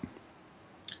 What's up?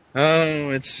 Oh,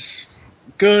 it's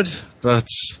good, but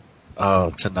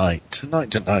tonight.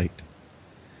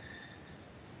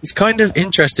 It's kind of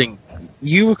interesting.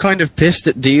 You were kind of pissed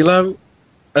at D'Lo,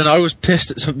 and I was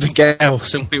pissed at something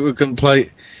else, and we were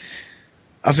complete.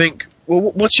 I think.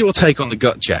 Well, what's your take on the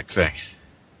gut check thing?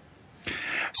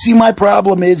 See, my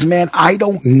problem is, man, I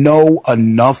don't know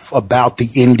enough about the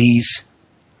indies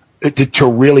to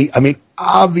really, I mean,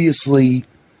 obviously,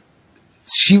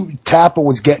 Tapper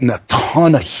was getting a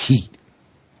ton of heat.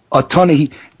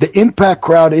 The Impact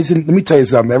crowd isn't, let me tell you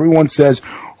something, everyone says,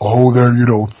 oh, they're,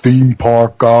 theme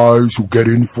park guys who get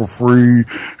in for free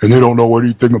and they don't know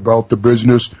anything about the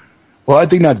business. Well, I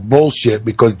think that's bullshit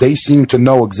because they seem to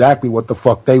know exactly what the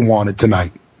fuck they wanted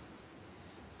tonight.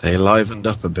 They livened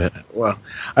up a bit. Well,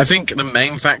 I think the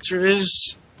main factor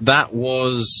is that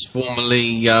was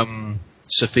formerly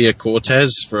Sophia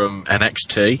Cortez from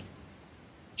NXT.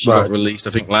 She got released,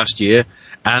 I think, last year,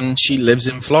 and she lives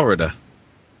in Florida.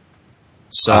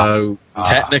 So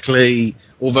technically,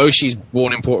 although she's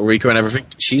born in Puerto Rico and everything,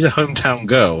 she's a hometown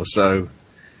girl. So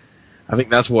I think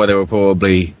that's why they were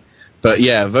probably. But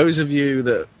yeah, those of you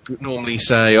that normally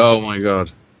say, "Oh my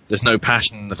God, there's no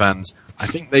passion in the fans," I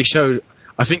think they showed.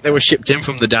 I think they were shipped in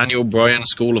from the Daniel Bryan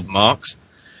School of Marks.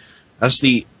 That's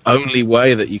the only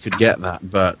way that you could get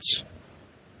that. But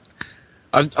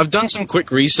I've done some quick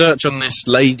research on this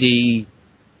Lady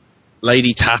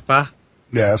Tapper.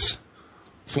 Yes.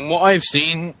 From what I've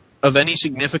seen of any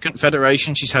significant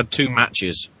federation, she's had 2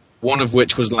 matches. One of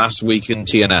which was last week in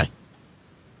TNA.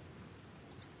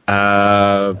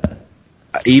 Eva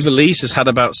Lise has had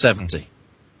about 70.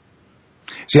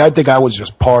 See, I think I was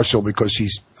just partial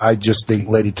because I just think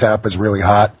Lady Tapper's really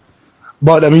hot.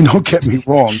 But, I mean, don't get me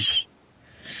wrong.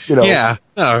 Yeah,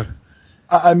 no.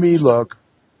 I mean, look,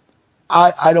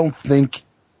 I don't think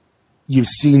you've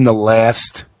seen the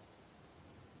last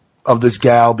of this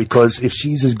gal because if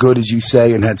she's as good as you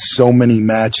say and had so many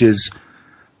matches,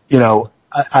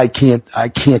 I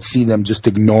can't see them just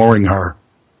ignoring her.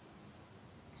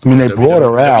 I mean, they brought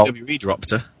her out. WWE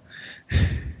dropped her.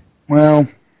 Well,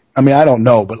 I mean, I don't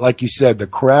know, but like you said, the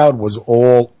crowd was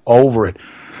all over it.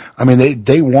 I mean,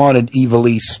 they wanted Eva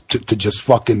Lise to just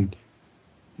fucking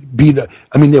be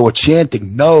they were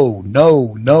chanting, no,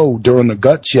 no, no, during the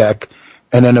gut check.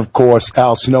 And then, of course,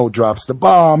 Al Snow drops the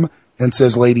bomb and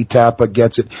says Lady Tapper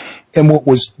gets it. And what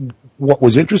was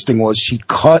interesting was she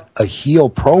cut a heel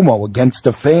promo against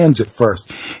the fans at first.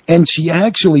 And she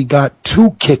actually got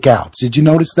 2 kickouts. Did you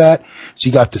notice that? She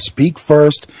got to speak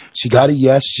first. She got a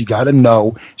yes. She got a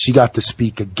no. She got to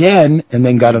speak again and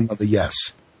then got another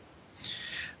yes.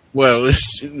 Well,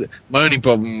 my only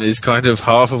problem is kind of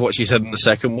half of what she said in the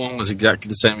second one was exactly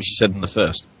the same as she said in the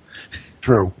first.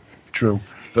 True.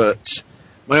 But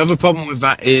my other problem with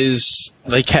that is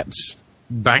they kept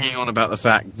banging on about the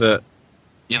fact that,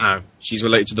 she's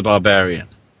related to the Barbarian.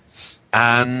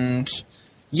 And,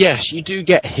 yes, you do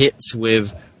get hits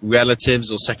with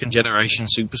relatives or second-generation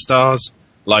superstars,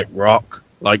 like Rock,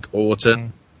 like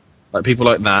Orton, like people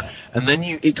like that. And then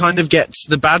it kind of gets,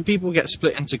 the bad people get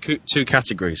split into 2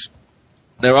 categories.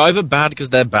 They're either bad because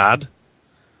they're bad,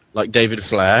 like David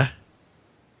Flair,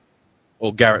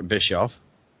 or Garrett Bischoff,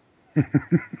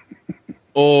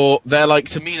 or they're like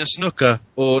Tamina Snuka,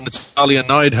 or Natalya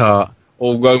Neidhart,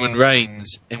 or Roman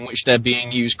Reigns, in which they're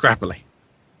being used crappily.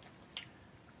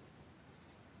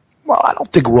 Well, I don't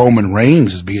think Roman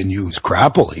Reigns is being used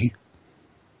crappily.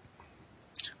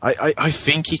 I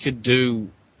think he could do.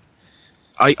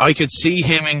 I could see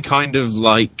him in kind of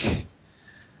like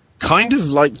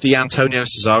the Antonio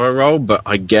Cesaro role, but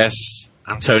I guess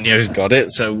Antonio's got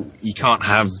it, so you can't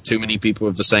have too many people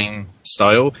with the same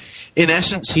style. In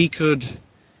essence, he's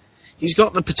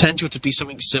got the potential to be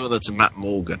something similar to Matt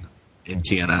Morgan in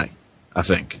TNA, I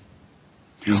think.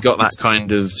 He's got that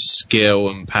kind of skill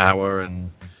and power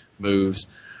and moves.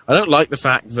 I don't like the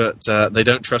fact that they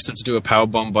don't trust him to do a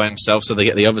powerbomb by himself, so they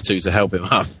get the other two to help him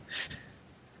up.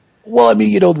 Well, I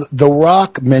mean, The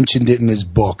Rock mentioned it in his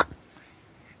book,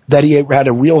 that he had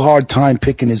a real hard time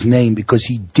picking his name because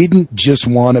he didn't just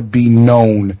want to be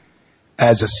known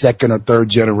as a second or third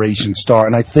generation star.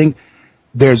 And I think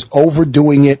there's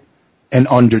overdoing it and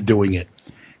underdoing it.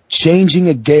 Changing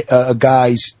a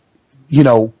guy's,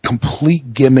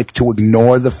 complete gimmick to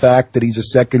ignore the fact that he's a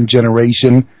second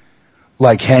generation,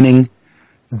 like Henning,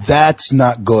 that's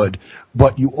not good.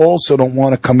 But you also don't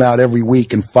want to come out every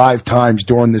week and 5 times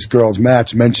during this girl's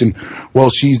match mention, well,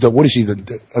 she's the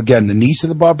niece of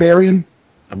the Barbarian?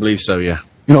 I believe so, yeah.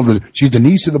 She's the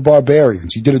niece of the Barbarian.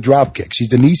 She did a drop kick. She's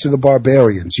the niece of the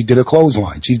Barbarian. She did a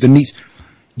clothesline. She's the niece.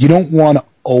 You don't want to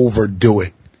overdo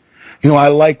it. I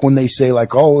like when they say,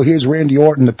 like, oh, here's Randy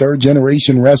Orton, the third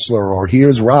generation wrestler, or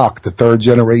here's Rock, the third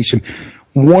generation.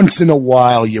 Once in a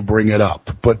while you bring it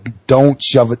up, but don't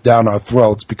shove it down our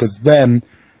throats, because then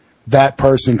that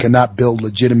person cannot build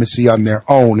legitimacy on their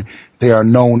own. They are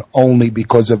known only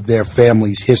because of their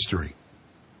family's history.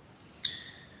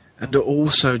 And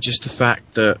also just the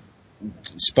fact that,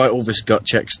 despite all this gut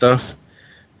check stuff,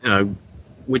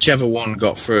 whichever one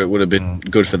got through it would have been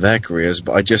good for their careers,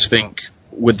 but I just think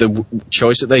with the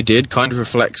choice that they did kind of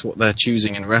reflects what they're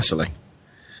choosing in wrestling.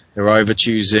 They're either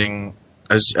choosing,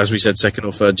 as we said, second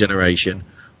or third generation,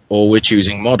 or we're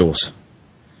choosing models.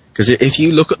 Because if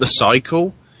you look at the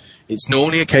cycle, it's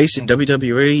normally a case in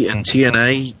WWE and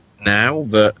TNA now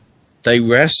that they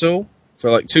wrestle for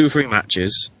like 2 or 3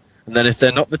 matches, and then if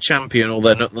they're not the champion or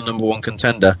they're not the number 1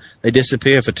 contender, they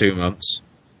disappear for 2 months.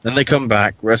 Then they come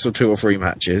back, wrestle 2 or 3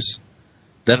 matches,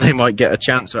 then they might get a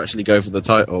chance to actually go for the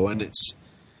title, and it's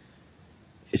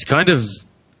kind of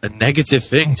a negative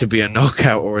thing to be a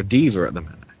knockout or a diva at the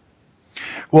minute.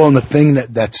 Well, and the thing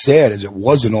that's sad is it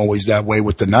wasn't always that way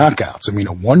with the knockouts. I mean,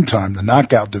 at one time, the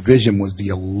knockout division was the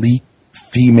elite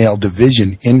female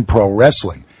division in pro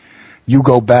wrestling. You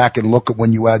go back and look at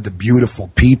when you had the Beautiful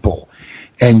People,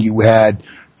 and you had,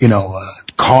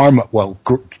 Karma,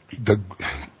 the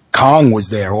Kong was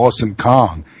there, Awesome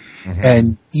Kong. Mm-hmm.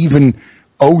 And even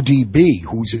ODB,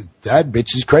 that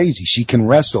bitch is crazy. She can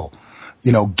wrestle.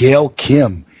 Gail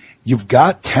Kim. You've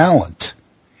got talent.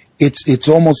 It's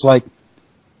almost like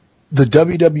the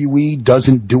WWE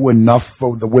doesn't do enough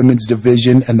for the women's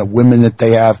division, and the women that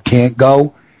they have can't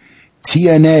go.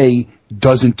 TNA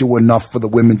doesn't do enough for the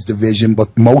women's division,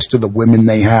 but most of the women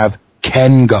they have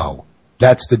can go.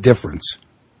 That's the difference.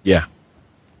 Yeah.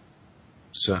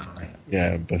 Certainly.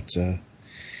 Yeah, but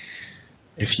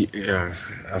if you,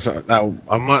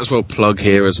 I might as well plug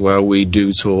here as well. We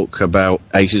do talk about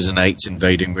Aces and Eights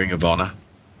invading Ring of Honor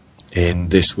in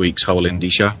this week's whole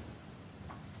indie show.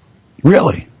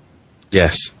 Really?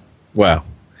 Yes. Well,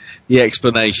 the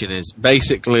explanation is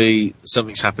basically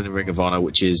something's happened in Ring of Honor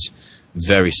which is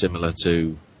very similar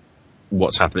to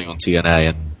what's happening on TNA,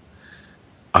 and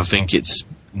I think it's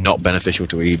not beneficial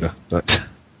to either, but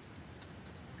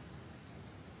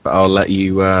I'll let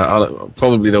you.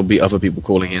 Probably there'll be other people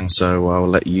calling in, so I'll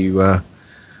let you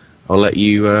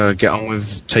get on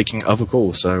with taking other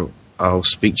calls. So I'll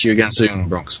speak to you again soon,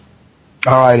 Bronx.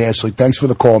 All right, Ashley. Thanks for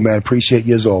the call, man. Appreciate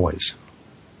you as always.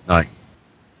 Night.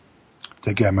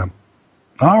 Take care, man.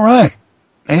 All right,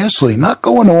 Ashley. Not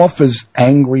going off as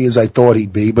angry as I thought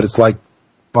he'd be, but it's like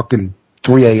fucking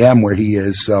 3 a.m. where he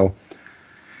is. So,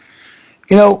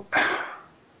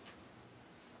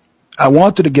 I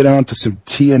wanted to get on to some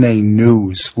TNA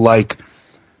news. Like,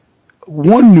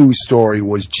 one news story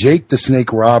was Jake the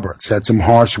Snake Roberts had some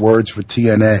harsh words for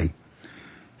TNA.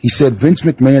 He said Vince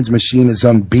McMahon's machine is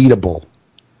unbeatable.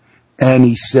 And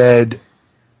he said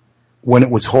when it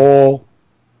was Hall,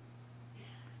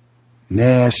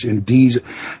 Nash, and Diesel,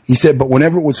 he said, but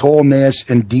whenever it was Hall, Nash,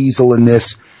 and Diesel in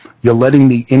this, you're letting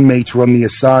the inmates run the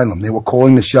asylum. They were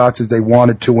calling the shots as they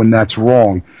wanted to, and that's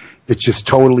wrong. It's just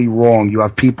totally wrong. You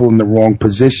have people in the wrong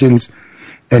positions.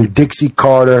 And Dixie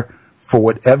Carter, for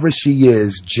whatever she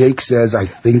is, Jake says, I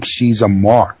think she's a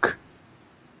mark.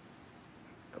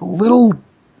 A little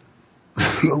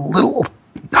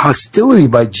hostility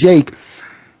by Jake.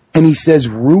 And he says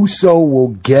Russo will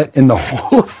get in the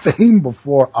Hall of Fame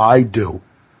before I do.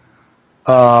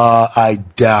 I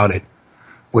doubt it.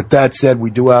 With that said,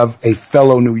 we do have a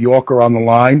fellow New Yorker on the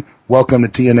line. Welcome to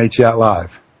TNA Chat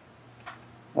Live.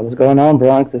 What's going on,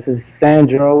 Bronx? This is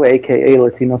Sandro, a.k.a.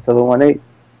 Latino718.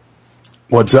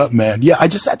 What's up, man? Yeah, I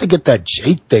just had to get that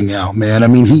Jake thing out, man. I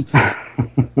mean,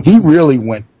 he really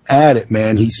went at it,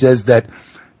 man. He says that,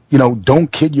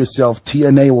 don't kid yourself.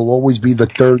 TNA will always be the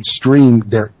third stream.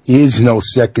 There is no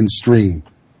second stream.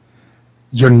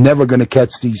 You're never going to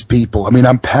catch these people. I mean,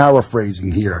 I'm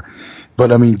paraphrasing here.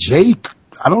 But, I mean, Jake,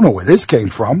 I don't know where this came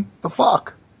from. The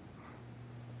fuck?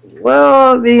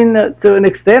 Well, I mean, to an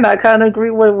extent, I kind of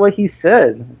agree with what he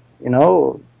said.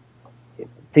 TNA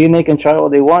can try all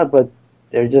they want, but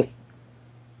they're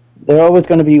always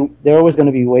going to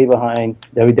be way behind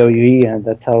WWE, and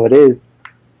that's how it is.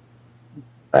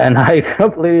 And I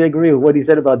completely agree with what he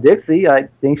said about Dixie. I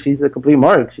think she's a complete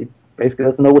mark. She basically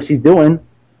doesn't know what she's doing.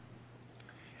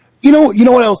 You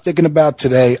know what I was thinking about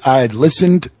today? I had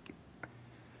listened.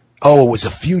 It was a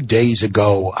few days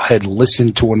ago. I had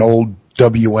listened to an old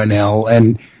WNL,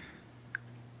 and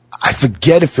I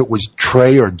forget if it was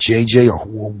Trey or JJ or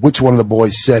which one of the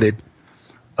boys said it.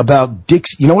 About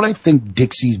Dixie. You know what I think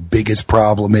Dixie's biggest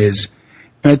problem is?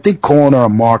 And I think calling her a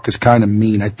mark is kind of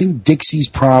mean. I think Dixie's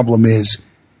problem is,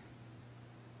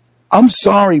 I'm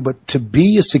sorry, but to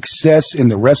be a success in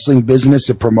the wrestling business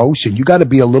and promotion, you got to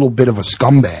be a little bit of a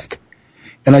scumbag.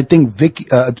 And I think Vic,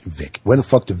 where the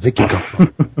fuck did Vicky come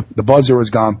from? The buzzer is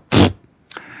gone.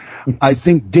 I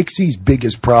think Dixie's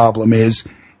biggest problem is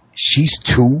she's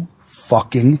too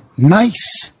fucking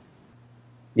nice.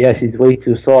 Yeah, she's way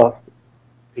too soft.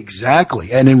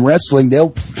 Exactly. And in wrestling,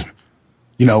 you're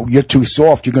too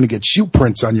soft, you're going to get shoe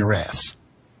prints on your ass.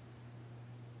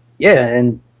 Yeah,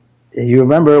 and you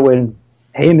remember when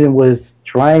Heyman was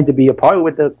trying to be a part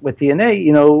with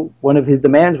TNA, one of his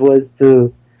demands was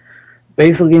to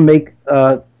basically make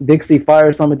Dixie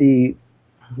fire some of the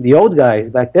old guys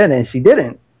back then, and she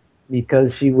didn't,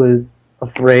 because she was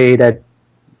afraid that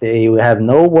they would have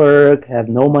no work, have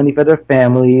no money for their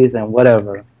families, and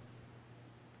whatever.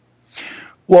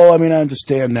 Well, I mean, I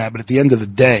understand that, but at the end of the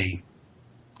day,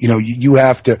 you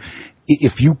have to,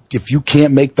 if you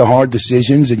can't make the hard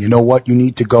decisions, and you know what, you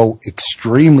need to go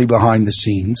extremely behind the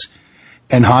scenes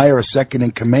and hire a second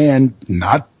in command,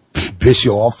 not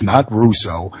Bischoff, not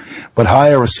Russo, but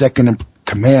hire a second in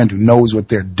command who knows what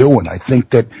they're doing. I think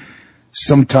that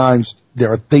sometimes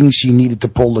there are things she needed to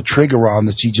pull the trigger on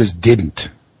that she just didn't.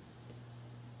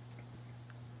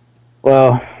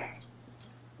 Well,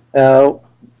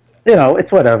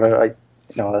 it's whatever.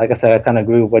 Like I said, I kind of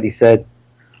agree with what he said,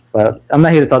 but I'm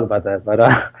not here to talk about that. But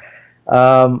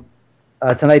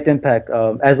tonight's Impact,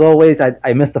 as always,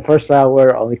 I missed the first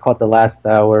hour, only caught the last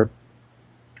hour.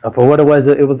 For what it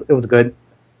was good.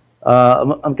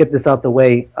 I'm getting this out the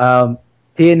way.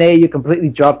 TNA, you completely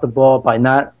dropped the ball by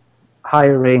not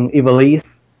hiring Ivelisse.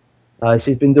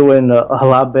 She's been doing a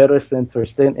lot better since her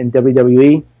stint in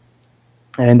WWE,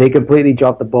 and they completely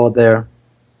dropped the ball there.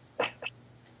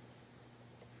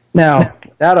 Now,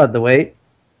 that out of the way,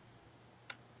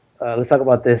 let's talk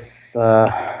about this,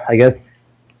 I guess,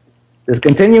 this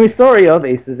continuing story of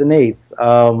Aces and Eights.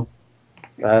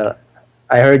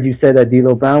 I heard you said that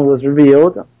D'Lo Brown was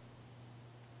revealed.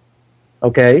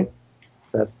 Okay,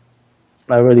 that's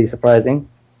not really surprising.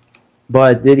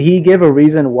 But did he give a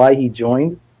reason why he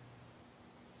joined?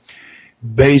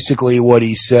 Basically, what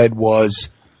he said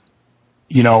was,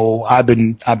 he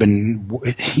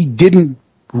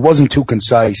wasn't too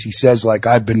concise. He says,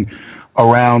 I've been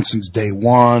around since day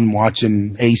one,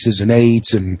 watching Aces and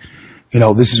Eights, and,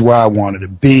 this is where I wanted to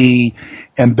be.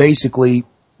 And basically,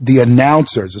 the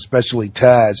announcers, especially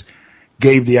Taz,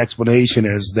 gave the explanation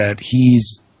is that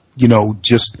he's,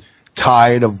 just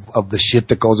tired of the shit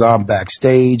that goes on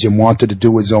backstage and wanted to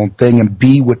do his own thing and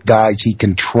be with guys he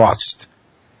can trust.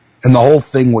 And the whole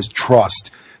thing was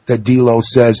trust. That D'Lo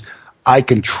says, I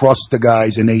can trust the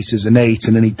guys in Aces and Eights.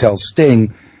 And then he tells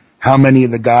Sting, how many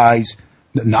of the guys,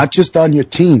 not just on your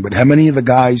team, but how many of the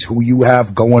guys who you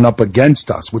have going up against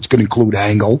us, which could include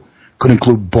Angle, could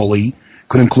include Bully,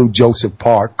 could include Joseph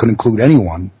Park, could include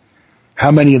anyone.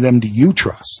 How many of them do you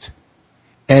trust?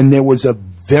 And there was a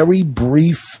very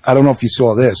brief, I don't know if you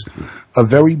saw this, a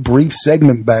very brief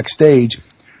segment backstage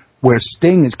where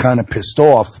Sting is kind of pissed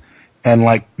off and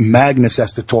Magnus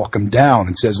has to talk him down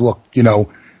and says, look,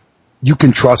 you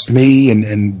can trust me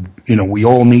and we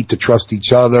all need to trust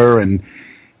each other. And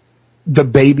the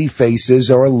baby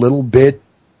faces are a little bit,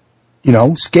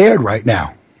 scared right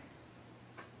now.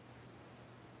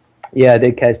 Yeah, I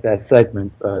did catch that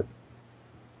segment, but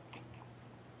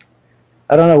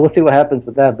I don't know. We'll see what happens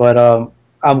with that. But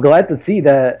I'm glad to see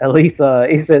that at least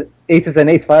Aces and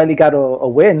Eights finally got a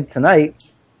win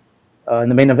tonight. in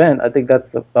the main event. I think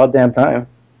that's about damn time.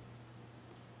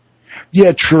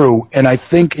 Yeah, true. And I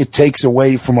think it takes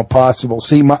away from a possible...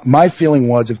 See, my feeling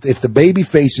was if the baby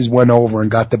faces went over and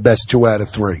got the best 2 out of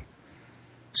 3,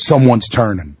 someone's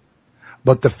turning.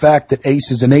 But the fact that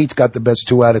Aces and Eights got the best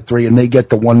 2 out of 3 and they get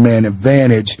the one-man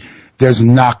advantage, there's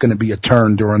not going to be a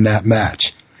turn during that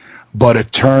match. But a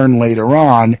turn later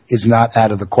on is not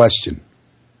out of the question.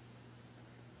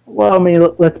 Well, I mean,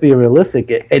 let's be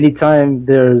realistic. Anytime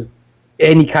there's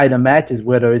any kind of matches,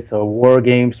 whether it's a War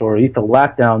Games or Lethal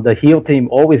Lockdown, the heel team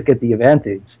always get the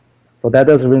advantage. So that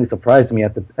doesn't really surprise me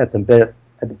at the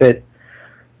bit.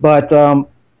 But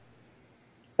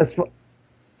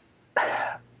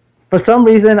for some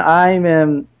reason,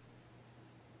 I'm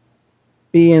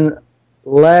being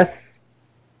less.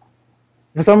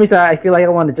 For some reason, I feel like I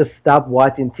want to just stop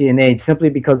watching TNA simply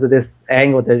because of this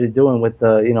angle that they're doing with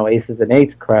the Aces and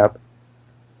Eights crap.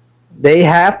 They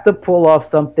have to pull off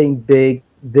something big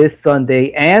this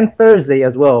Sunday and Thursday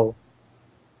as well.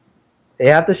 They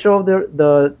have to show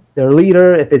their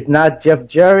leader. If it's not Jeff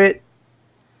Jarrett,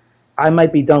 I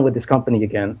might be done with this company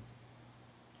again.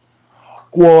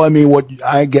 Well, I mean,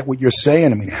 I get what you're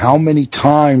saying. I mean, how many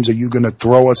times are you going to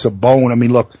throw us a bone? I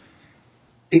mean, look,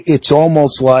 it's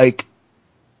almost like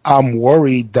I'm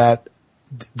worried that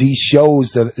these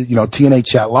shows that, TNA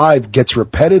Chat Live gets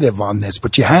repetitive on this,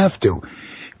 but you have to.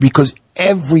 Because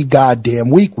every goddamn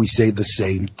week we say the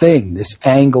same thing. This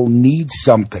angle needs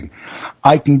something.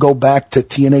 I can go back to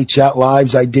TNA Chat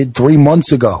Lives I did 3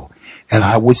 months ago, and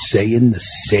I was saying the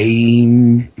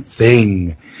same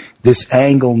thing. This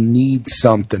angle needs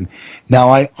something. Now,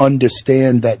 I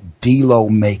understand that D'Lo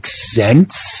makes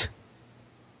sense,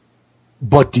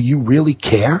 but do you really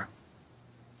care?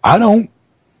 I don't.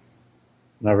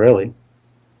 Not really.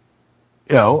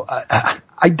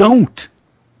 I don't.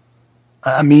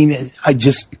 I mean,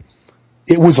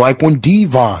 it was like when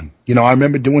Devon, I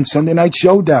remember doing Sunday Night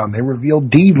Showdown. They revealed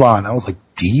Devon. I was like,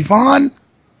 Devon?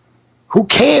 Who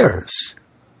cares?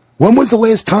 When was the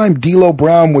last time D'Lo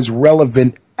Brown was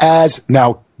relevant as,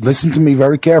 now listen to me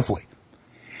very carefully,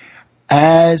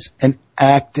 as an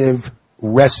active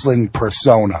wrestling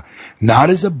persona, not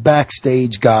as a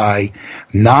backstage guy,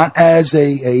 not as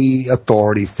a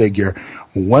authority figure.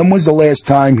 When was the last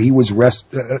time he was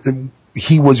relevant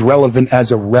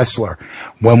as a wrestler?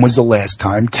 When was the last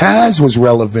time Taz was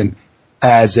relevant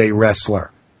as a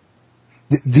wrestler?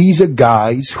 These are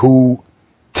guys who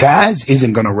Taz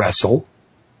isn't going to wrestle.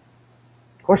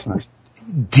 Of course not.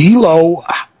 D'Lo,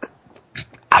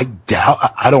 I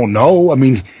don't know. I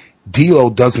mean, D'Lo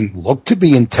doesn't look to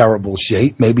be in terrible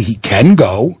shape. Maybe he can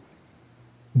go,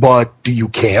 but do you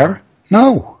care?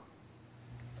 No.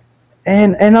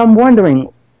 And I'm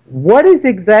wondering, what is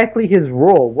exactly his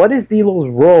role? What is D'Lo's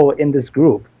role in this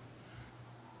group?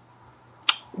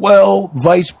 Well,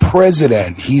 vice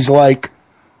president. He's like,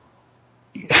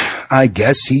 I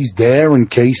guess he's there in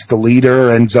case the leader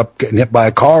ends up getting hit by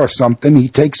a car or something. He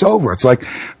takes over. It's like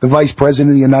the vice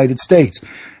president of the United States.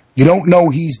 You don't know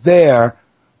he's there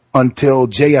until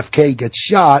JFK gets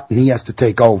shot and he has to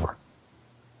take over.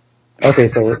 Okay,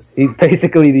 so he's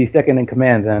basically the second in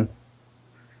command then.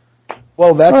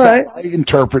 Well, that's right. How I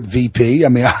interpret VP. I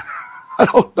mean, I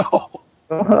don't know.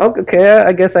 Okay,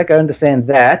 I guess I can understand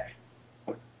that.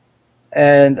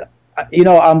 And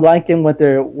I'm liking what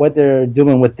they're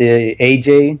doing with the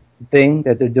AJ thing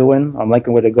that they're doing. I'm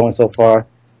liking where they're going so far.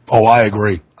 Oh, I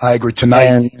agree.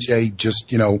 Tonight, AJ just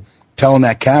telling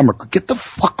that camera, get the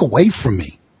fuck away from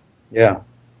me. Yeah,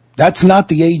 that's not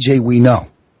the AJ we know.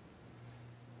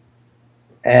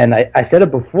 And I said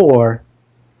it before.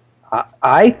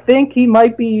 I think he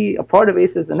might be a part of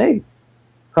Aces and Eights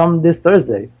come this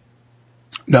Thursday.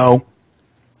 No.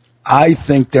 I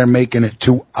think they're making it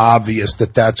too obvious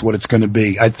that that's what it's going to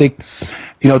be. I think,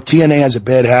 TNA has a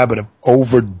bad habit of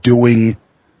overdoing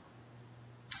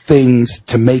things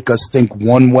to make us think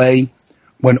one way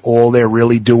when all they're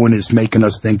really doing is making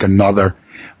us think another.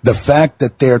 The fact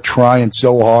that they're trying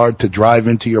so hard to drive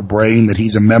into your brain that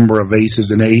he's a member of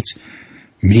Aces and Eights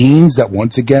means that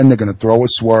once again they're going to throw a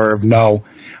swerve. No,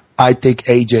 I think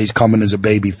AJ's coming as a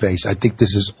babyface. I think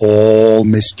this is all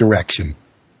misdirection.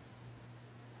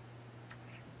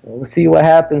 We'll see what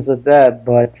happens with that.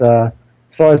 But as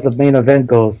far as the main event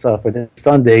goes for this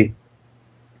Sunday,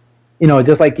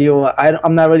 just like you,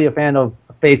 I'm not really a fan of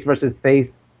face versus face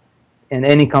in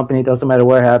any company. It doesn't matter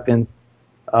where it happens.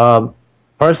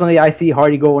 Personally, I see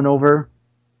Hardy going over.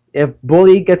 If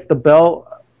Bully gets the belt,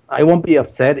 I won't be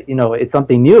upset. It's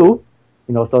something new.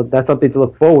 So that's something to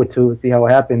look forward to, see how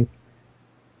it happens.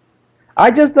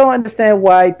 I just don't understand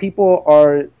why people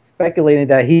are speculating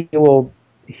that he'll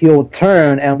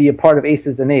turn and be a part of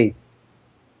Aces and Eights.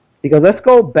 Because let's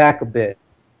go back a bit.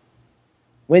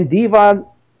 When Devon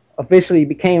officially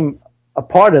became a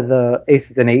part of the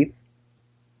Aces and Eights,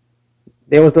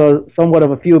 there was somewhat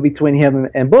of a feud between him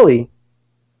and Bully.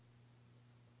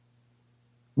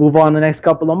 Move on the next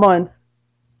couple of months,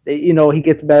 he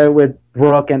gets married with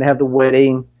Brooke and have the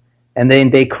wedding, and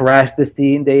then they crash the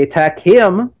scene. They attack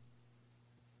him.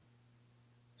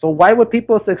 So why would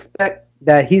people expect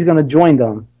that he's going to join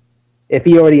them if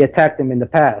he already attacked them in the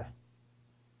past?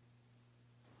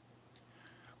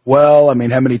 Well, I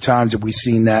mean, how many times have we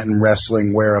seen that in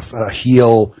wrestling where a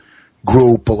heel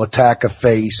group will attack a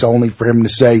face only for him to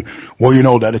say,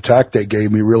 well, that attack they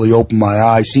gave me really opened my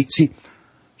eyes. See,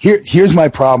 here's my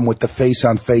problem with the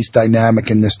face-on-face dynamic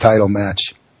in this title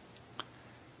match.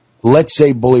 Let's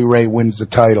say Bully Ray wins the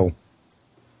title.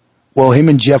 Well, him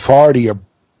and Jeff Hardy are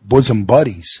bosom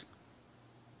buddies.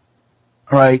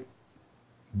 All right.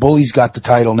 Bully's got the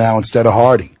title now instead of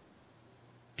Hardy.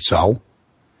 So,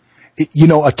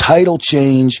 a title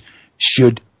change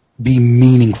should be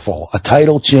meaningful. A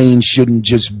title change shouldn't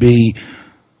just be,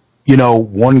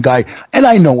 one guy. And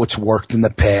I know it's worked in the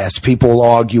past. People will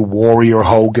argue Warrior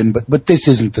Hogan, but this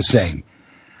isn't the same.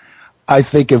 I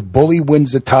think if Bully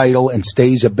wins the title and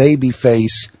stays a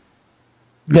babyface,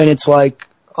 then it's like,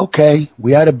 okay,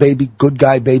 we had a good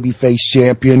guy babyface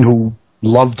champion who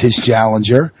loved his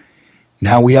challenger.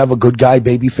 Now we have a good guy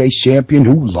babyface champion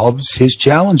who loves his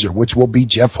challenger, which will be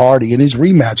Jeff Hardy and his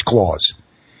rematch clause.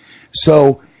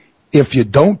 So if you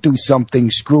don't do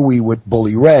something screwy with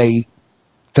Bully Ray,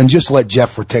 then just let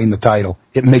Jeff retain the title.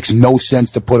 It makes no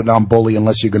sense to put it on Bully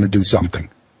unless you're going to do something.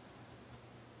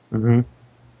 Mm-hmm.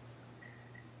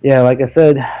 Yeah, like I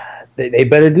said, they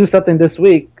better do something this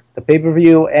week, the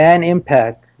pay-per-view and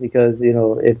Impact, because,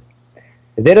 if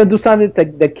they don't do something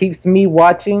that keeps me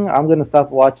watching, I'm going to stop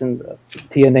watching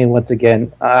TNA once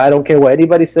again. I don't care what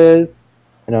anybody says.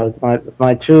 It's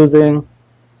my choosing.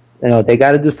 They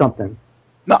got to do something.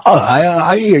 No,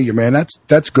 I hear you, man.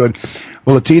 That's good.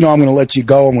 Well, Latino, I'm going to let you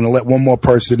go. I'm going to let one more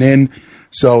person in.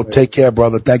 So take care,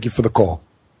 brother. Thank you for the call.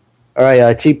 All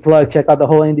right, cheap plug. Check out the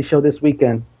whole indie show this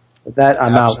weekend. With that,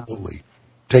 I'm out. Absolutely.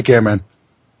 Take care, man.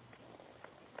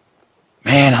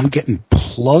 Man, I'm getting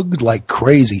plugged like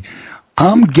crazy.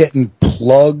 I'm getting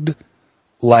plugged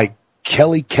like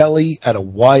Kelly at a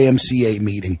YMCA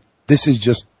meeting. This is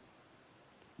just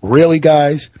really,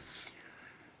 guys.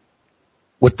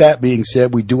 With that being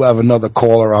said, we do have another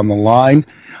caller on the line.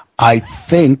 I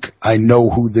think I know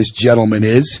who this gentleman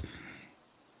is.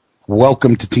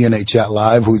 Welcome to TNA Chat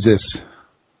Live. Who's this?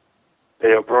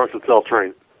 Hey, Bronx, it's L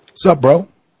Train. What's up, bro?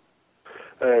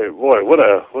 Hey, boy, what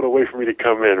a way for me to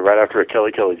come in right after a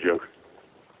Kelly joke.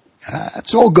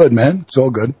 It's all good, man. It's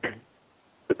all good.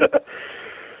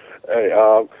 Hey,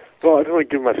 well, I just want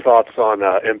to give my thoughts on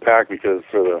Impact because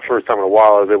for the first time in a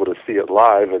while I was able to see it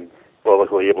live and, well,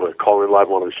 luckily able to call in live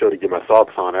on the show to give my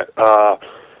thoughts on it.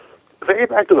 If I get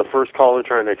back to the first caller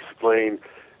trying to explain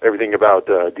everything about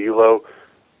D'Lo,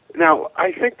 now,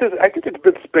 I think there's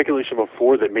been speculation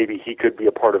before that maybe he could be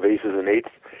a part of Aces and Eights,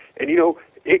 and,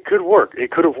 it could work. It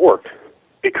could have worked.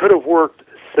 It could have worked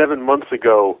 7 months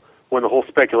ago when the whole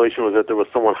speculation was that there was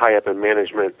someone high up in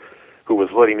management who was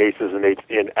letting Aces and Eights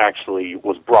in actually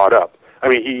was brought up. I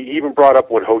mean, he even brought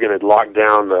up when Hogan had locked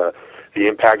down the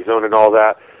Impact Zone and all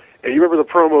that. And you remember the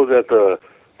promo that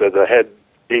the head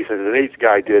Aces and Eights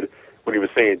guy did when he was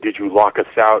saying, did you lock us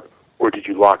out or did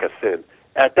you lock us in?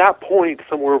 At that point,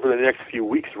 somewhere over the next few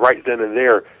weeks, right then and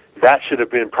there, that should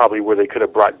have been probably where they could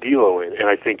have brought D'Lo in, and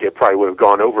I think it probably would have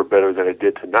gone over better than it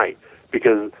did tonight.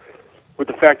 Because with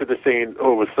the fact that they're saying,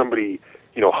 oh, it was somebody,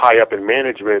 high up in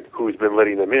management who's been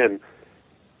letting them in,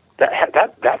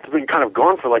 that's been kind of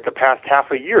gone for like the past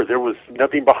half a year. There was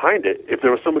nothing behind it. If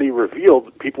there was somebody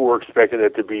revealed, people were expecting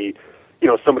it to be,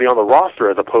 somebody on the roster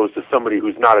as opposed to somebody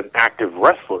who's not an active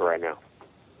wrestler right now.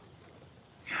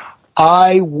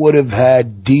 I would have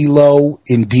had D'Lo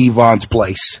in Devon's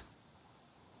place.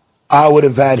 I would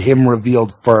have had him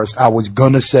revealed first. I was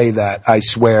going to say that, I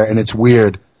swear, and it's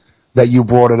weird that you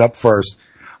brought it up first.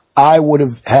 I would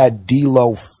have had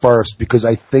D'Lo first because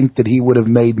I think that he would have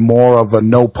made more of a,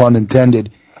 no pun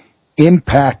intended,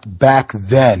 impact back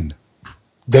then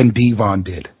than Devon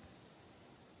did.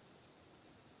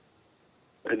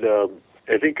 And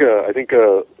I think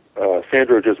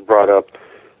Sandra just brought up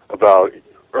about,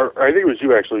 or I think it was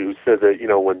you actually who said that,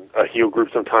 when a heel group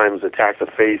sometimes attacks a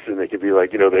face and they could be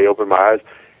like, they open my eyes.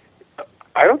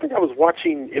 I don't think I was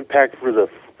watching Impact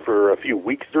for a few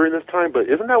weeks during this time, but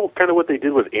isn't that kind of what they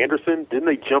did with Anderson? Didn't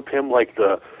they jump him like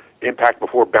the Impact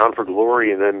before Bound for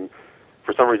Glory, and then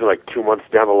for some reason like 2 months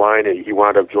down the line he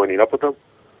wound up joining up with them?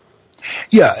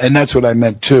 Yeah, and that's what I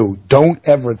meant too. Don't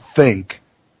ever think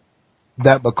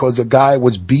that because a guy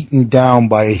was beaten down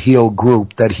by a heel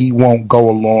group that he won't go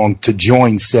along to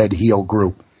join said heel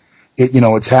group.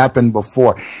 It's happened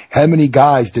before. How many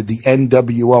guys did the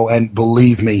NWO, and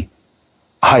believe me,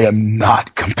 I am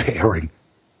not comparing.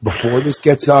 Before this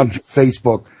gets on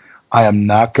Facebook, I am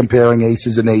not comparing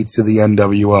Aces and Eights to the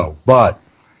NWO. But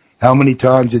how many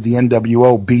times did the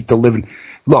NWO beat the living...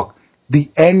 Look, the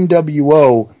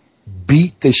NWO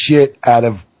beat the shit out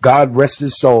of, God rest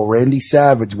his soul, Randy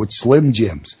Savage with Slim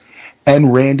Jims.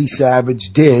 And Randy Savage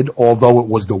did, although it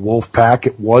was the Wolfpack,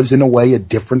 it was in a way a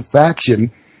different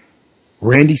faction.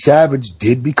 Randy Savage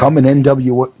did become an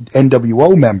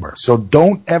NWO member. So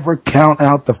don't ever count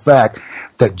out the fact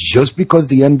that just because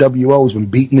the NWO has been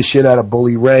beating the shit out of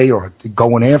Bully Ray or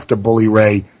going after Bully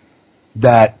Ray,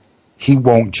 that he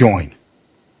won't join.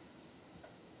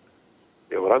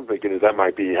 Yeah, what I'm thinking is that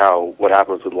might be what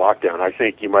happens with Lockdown. I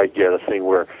think you might get a thing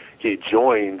where he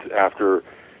joins after.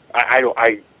 I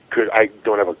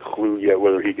don't have a clue yet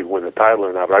whether he could win the title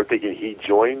or not. But I'm thinking he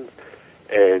joins,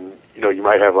 and you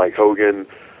might have like Hogan,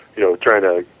 trying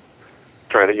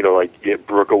to like get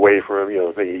Brooke away from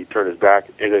him. He turn his back,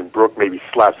 and then Brooke maybe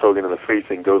slaps Hogan in the face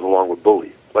and goes along with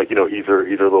Bully. Like he's a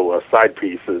little side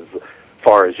piece as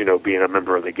far as being a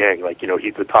member of the gang. Like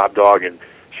he's the top dog, and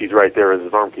she's right there as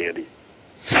his arm candy.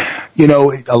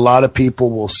 A lot of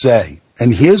people will say,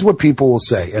 and here's what people will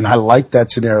say, and I like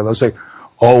that scenario. They'll say,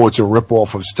 oh, it's a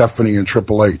ripoff of Stephanie and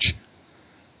Triple H.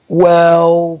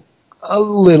 Well, a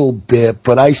little bit,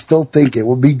 but I still think it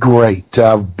would be great to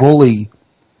have Bully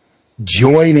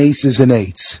join Aces and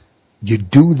Eights. You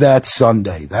do that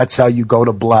Sunday. That's how you go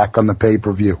to black on the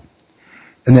pay-per-view.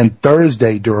 And then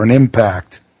Thursday during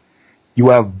Impact, you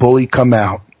have Bully come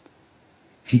out.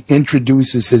 He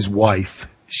introduces his wife.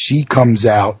 She comes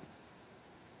out.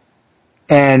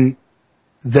 And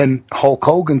then Hulk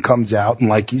Hogan comes out, and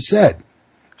like you said,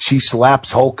 she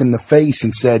slaps Hulk in the face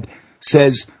and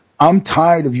says, I'm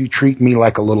tired of you treating me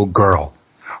like a little girl.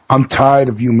 I'm tired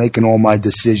of you making all my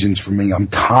decisions for me. I'm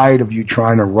tired of you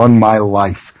trying to run my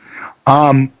life.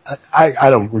 I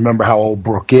don't remember how old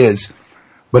Brooke is,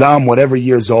 but I'm whatever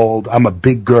years old. I'm a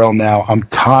big girl now. I'm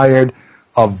tired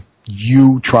of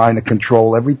you trying to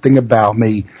control everything about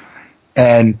me.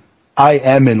 And I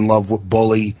am in love with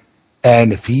Bully.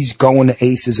 And if he's going to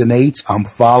Aces and Eights, I'm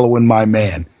following my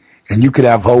man. And you could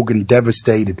have Hogan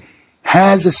devastated.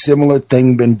 Has a similar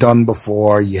thing been done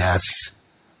before? Yes.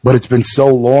 But it's been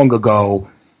so long ago,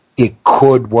 it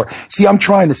could work. See, I'm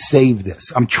trying to save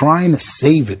this. I'm trying to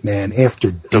save it, man,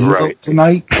 after D'Lo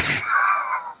tonight.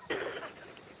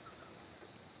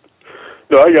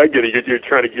 No, I get it. You're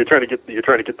trying to get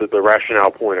the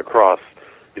rationale point across.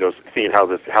 Seeing how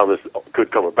this could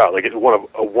come about. Like it's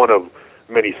one of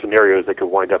many scenarios that could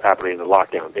wind up happening in the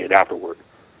lockdown and afterward.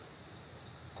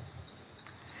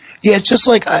 Yeah, it's just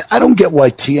like I don't get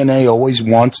why TNA always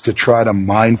wants to try to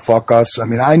mind fuck us. I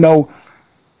mean, I know,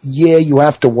 yeah, you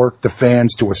have to work the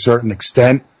fans to a certain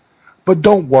extent, but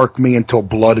don't work me until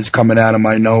blood is coming out of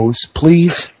my nose,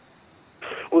 please.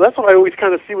 Well, that's what I always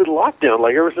kind of see with lockdown.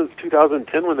 Like ever since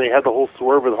 2010 when they had the whole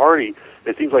swerve with Hardy,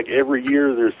 it seems like every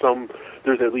year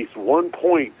there's at least one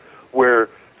point where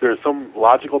there's some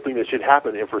logical thing that should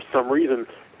happen, and for some reason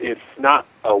it's not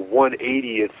a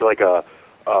 180, it's like a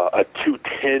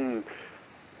 210,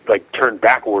 like turned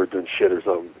backwards and shit or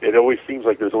something. It always seems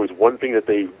like there's always one thing that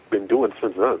they've been doing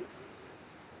since then.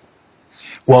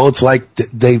 Well, it's like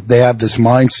they have this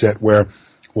mindset where,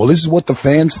 well, this is what the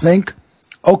fans think.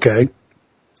 Okay,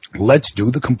 let's do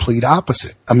the complete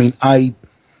opposite. I mean, I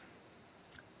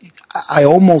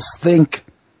almost think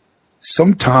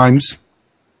sometimes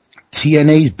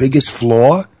TNA's biggest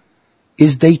flaw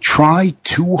is they try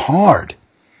too hard.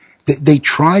 They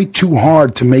try too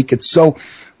hard to make it so.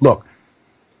 Look,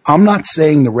 I'm not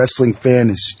saying the wrestling fan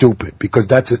is stupid because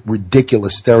that's a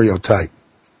ridiculous stereotype.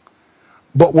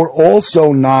 But we're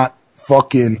also not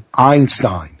fucking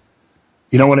Einstein.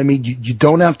 You know what I mean? You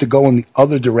don't have to go in the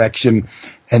other direction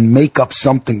and make up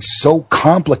something so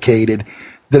complicated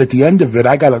that at the end of it,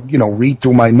 I got to, read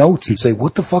through my notes and say,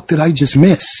 what the fuck did I just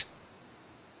miss?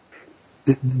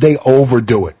 They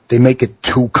overdo it. They make it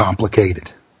too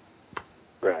complicated.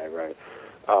 Right.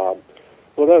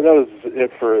 Well, that was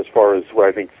it for as far as what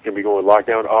I think is going to be going with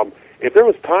lockdown. If there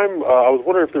was time, I was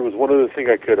wondering if there was one other thing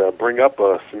I could bring up,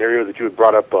 a scenario that you had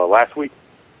brought up last week.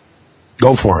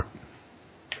 Go for it.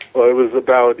 Well, it was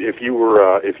about if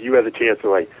you had the chance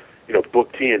to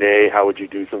book TNA, how would you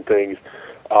do some things?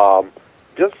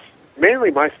 Just mainly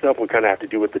my stuff would kind of have to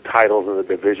do with the titles and the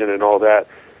division and all that.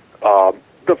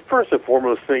 The first and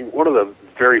foremost thing, one of the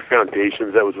very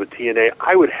foundations that was with TNA,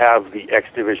 I would have the X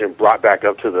Division brought back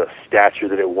up to the stature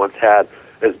that it once had,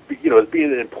 as as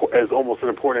being as almost an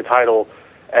important title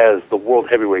as the World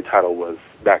Heavyweight title was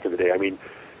back in the day. I mean,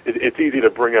 it's easy to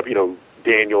bring up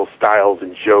Daniel, Styles,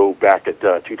 and Joe back at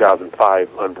 2005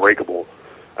 Unbreakable.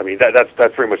 I mean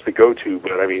that's pretty much the go-to.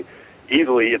 But I mean,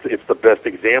 easily it's the best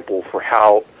example for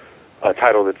how a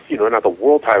title that's not the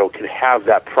world title can have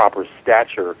that proper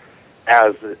stature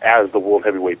as the World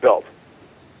Heavyweight belt.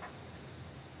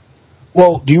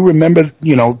 Well, do you remember,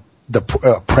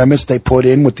 the premise they put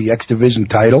in with the X Division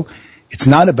title? It's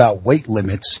not about weight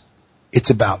limits. It's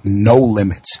about no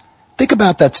limits. Think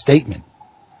about that statement.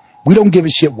 We don't give a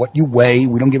shit what you weigh.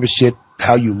 We don't give a shit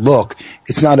how you look.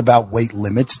 It's not about weight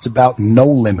limits. It's about no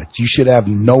limits. You should have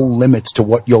no limits to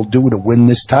what you'll do to win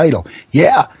this title.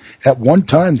 Yeah, at one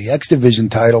time, the X Division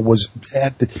title was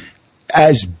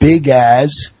as big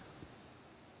as,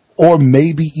 or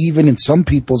maybe even in some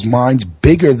people's minds,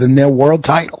 bigger than their world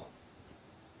title.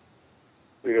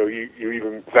 You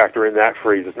even factor in that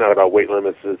phrase, it's not about weight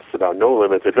limits, it's about no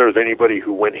limits. If there was anybody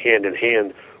who went hand in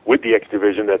hand with the X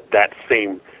Division, that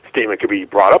same statement could be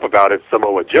brought up about, it's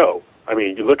Samoa Joe. I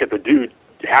mean, you look at the dude,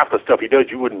 half the stuff he does,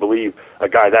 you wouldn't believe a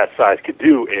guy that size could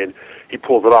do, and he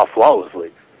pulls it off flawlessly.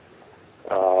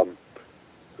 One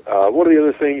of the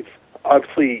other things,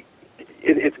 obviously,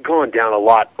 it's gone down a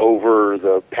lot over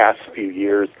the past few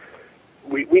years.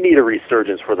 We need a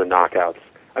resurgence for the Knockouts.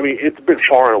 I mean, it's been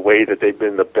far and away that they've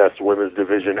been the best women's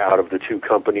division out of the two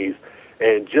companies,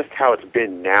 and just how it's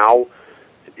been now,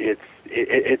 it's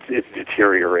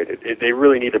deteriorated. They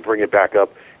really need to bring it back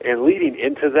up. And leading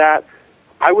into that,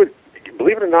 I would,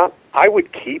 believe it or not, I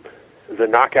would keep the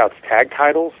Knockouts tag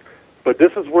titles, but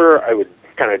this is where I would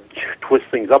kind of twist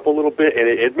things up a little bit, and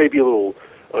it may be a little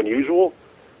unusual,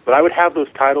 but I would have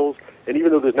those titles, and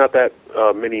even though there's not that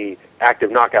many active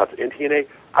Knockouts in TNA,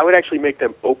 I would actually make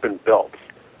them open belts.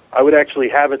 I would actually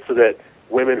have it so that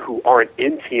women who aren't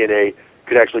in TNA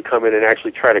could actually come in and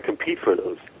actually try to compete for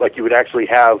those. Like you would actually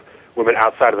have women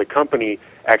outside of the company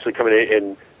actually coming in,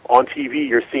 and on TV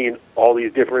you're seeing all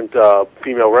these different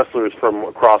female wrestlers from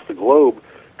across the globe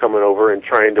coming over and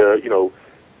trying to,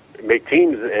 make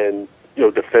teams and,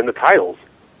 defend the titles.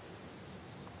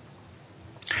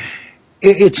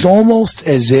 It's almost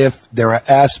as if there are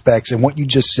aspects, and what you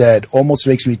just said almost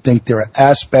makes me think there are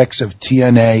aspects of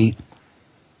TNA.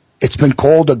 It's been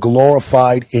called a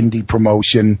glorified indie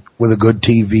promotion with a good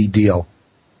TV deal.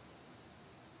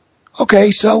 Okay,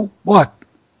 so what?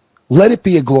 Let it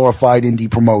be a glorified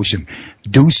indie promotion.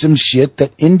 Do some shit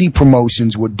that indie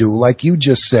promotions would do, like you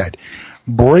just said.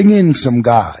 Bring in some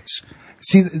guys.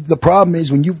 See, the problem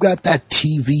is when you've got that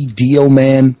TV deal,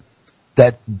 man,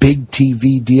 that big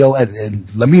TV deal, and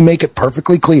let me make it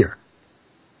perfectly clear.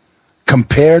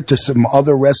 Compared to some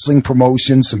other wrestling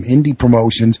promotions, some indie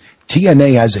promotions,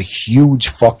 TNA has a huge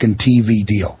fucking TV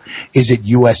deal. Is it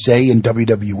USA and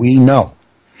WWE? No.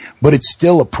 But it's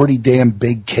still a pretty damn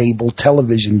big cable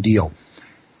television deal.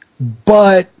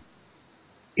 But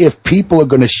if people are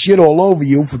going to shit all over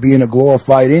you for being a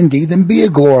glorified indie, then be a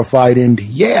glorified indie.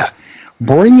 Yeah.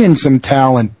 Bring in some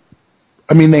talent.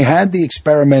 I mean, they had the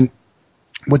experiment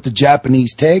with the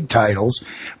Japanese tag titles,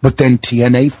 but then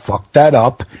TNA fucked that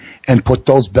up and put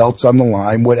those belts on the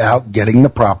line without getting the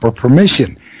proper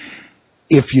permission.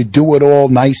 If you do it all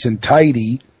nice and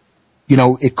tidy,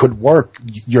 it could work.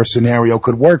 Your scenario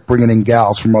could work, bringing in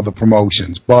gals from other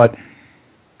promotions. But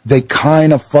they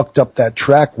kind of fucked up that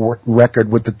track record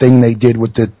with the thing they did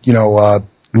with the,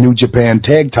 New Japan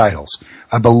tag titles.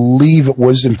 I believe it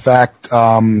was, in fact,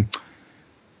 Bully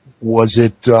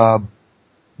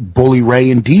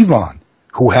Ray and Devon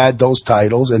who had those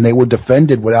titles, and they were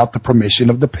defended without the permission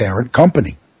of the parent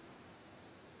company.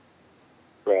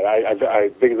 Right. I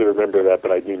vaguely remember that,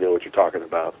 but I do know what you're talking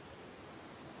about.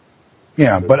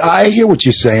 Yeah, but I hear what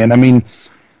you're saying. I mean,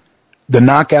 the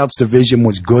Knockouts division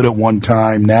was good at one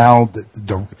time. Now,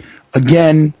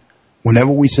 again,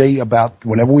 whenever we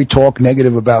talk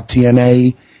negative about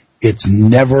TNA, it's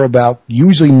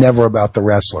usually never about the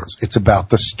wrestlers. It's about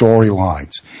the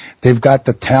storylines. They've got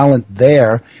the talent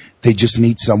there. They just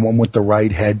need someone with the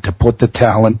right head to put the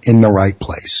talent in the right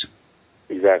place.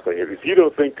 Exactly. If you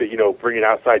don't think that, bringing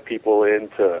outside people in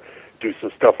to do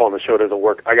some stuff on the show doesn't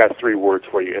work, I got 3 words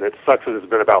for you. And it sucks that it's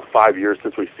been about 5 years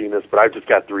since we've seen this, but I've just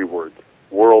got 3 words.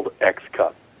 World X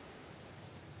Cup.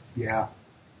 Yeah.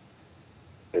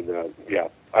 And,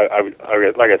 I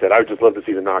would, like I said, I would just love to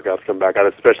see the Knockouts come back.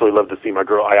 I'd especially love to see my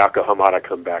girl Ayaka Hamada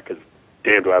come back, because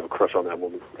damn, do I have a crush on that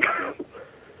woman.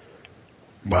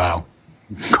 Wow.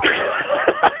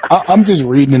 I'm just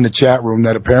reading in the chat room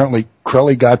that apparently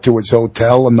Crowley got to his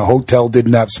hotel, and the hotel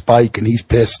didn't have Spike, and he's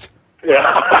pissed. Yeah,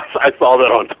 I saw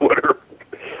that on Twitter.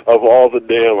 Of all the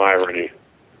damn irony.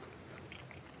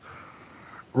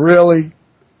 Really?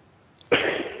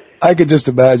 I could just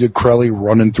imagine Crowley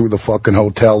running through the fucking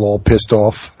hotel all pissed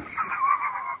off.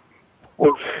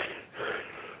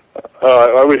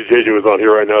 I wish JJ was on here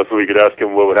right now so we could ask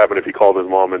him what would happen if he called his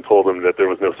mom and told him that there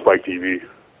was no Spike TV.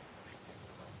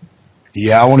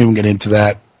 Yeah, I won't even get into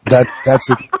that. That's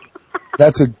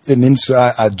an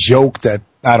inside a joke that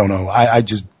I don't know. I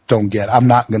just don't get. I'm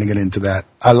not going to get into that.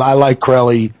 I like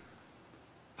Crowley.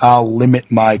 I'll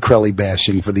limit my Crowley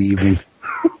bashing for the evening.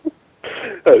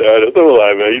 Don't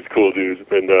lie, man. He's a cool dude,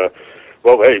 and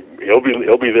well, hey, he'll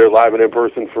be there live and in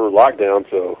person for lockdown.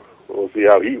 So we'll see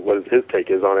what his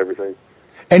take is on everything.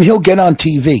 And he'll get on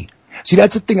TV. See,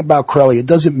 that's the thing about Crowley. It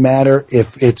doesn't matter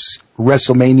if it's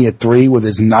WrestleMania 3 with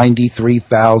his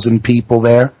 93,000 people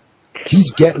there.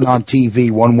 He's getting on TV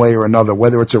one way or another,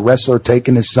 whether it's a wrestler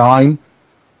taking his sign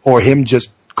or him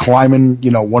just climbing,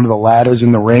 one of the ladders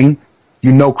in the ring.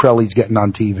 You know Crowley's getting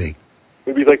on TV.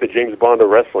 Maybe he's like the James Bond of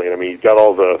wrestling. I mean, he's got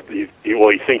all he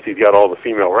thinks he's got all the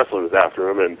female wrestlers after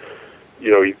him, and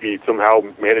he somehow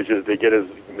manages to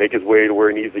make his way to where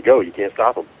he needs to go. You can't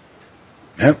stop him.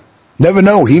 Yep. Never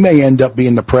know. He may end up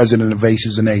being the president of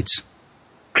Aces and Eights.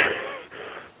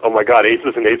 Oh my God,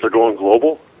 Aces and Eights are going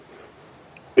global?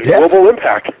 It's global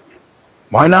impact.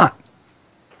 Why not?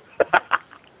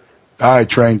 All right,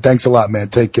 Train. Thanks a lot, man.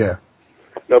 Take care.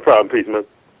 No problem. Peace, man.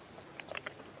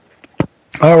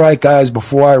 All right, guys,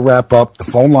 before I wrap up, the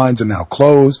phone lines are now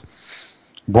closed.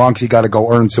 Bronx, you got to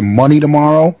go earn some money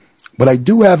tomorrow. But I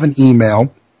do have an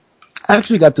email. I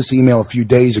actually got this email a few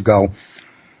days ago.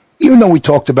 Even though we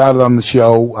talked about it on the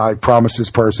show, I promised this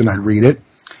person I'd read it.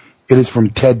 It is from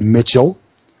Ted Mitchell.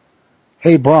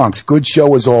 Hey, Bronx, good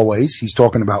show as always. He's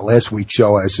talking about last week's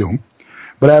show, I assume.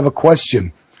 But I have a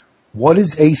question. What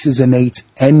is Aces and Eights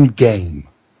end game?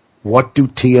 What do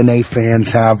TNA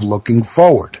fans have looking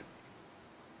forward?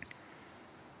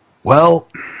 Well,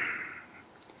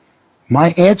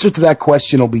 my answer to that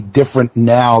question will be different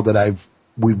now that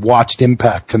we've watched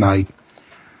Impact tonight.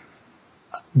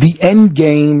 The end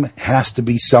game has to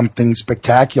be something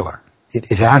spectacular.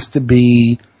 It has to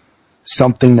be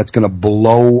something that's going to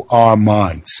blow our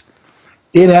minds.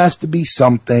 It has to be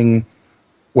something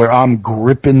where I'm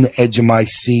gripping the edge of my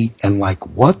seat and like,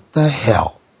 what the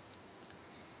hell?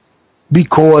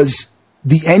 Because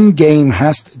the end game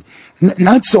has to,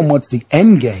 not so much the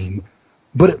end game,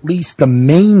 but at least the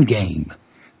main game,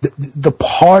 the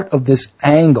part of this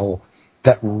angle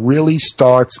that really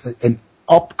starts an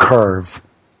up curve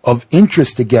of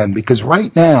interest again. Because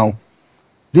right now,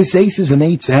 this Aces and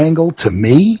Eights angle, to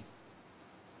me,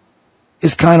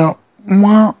 is kind of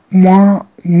wah, wah,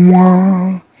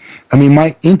 wah. I mean,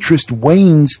 my interest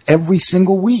wanes every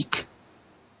single week.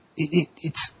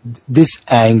 It's this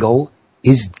angle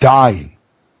is dying,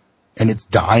 and it's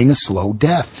dying a slow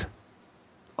death,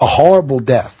 a horrible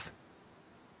death.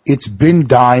 It's been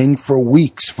dying for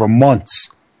weeks, for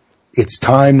months. It's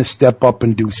time to step up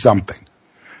and do something.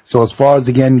 So as far as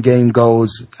the end game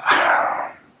goes,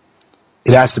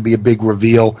 it has to be a big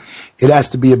reveal. It has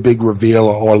to be a big reveal,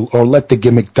 or let the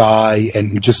gimmick die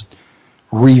and just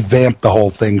revamp the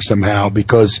whole thing somehow.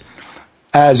 Because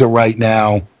as of right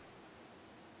now,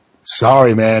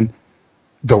 sorry, man,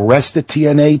 the rest of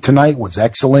TNA tonight was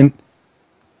excellent.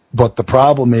 But the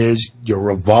problem is you're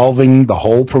revolving the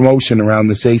whole promotion around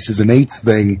this Aces and Eights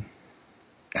thing,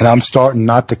 and I'm starting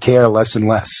not to care less and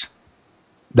less.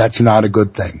 That's not a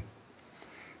good thing.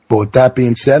 But with that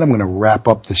being said, I'm going to wrap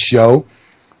up the show.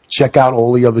 Check out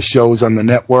all the other shows on the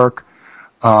network.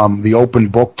 The Open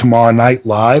Book tomorrow night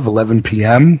live, 11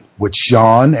 p.m. with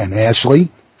Sean and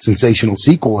Ashley, Sensational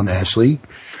Sequel and Ashley.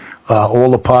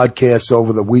 All the podcasts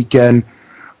over the weekend.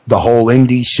 The whole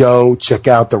indie show. Check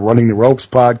out the Running the Ropes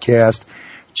podcast.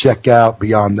 Check out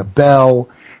Beyond the Bell.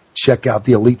 Check out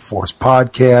the Elite Force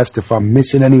podcast. If I'm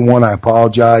missing anyone, I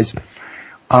apologize.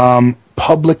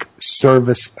 Public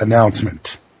service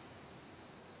announcement.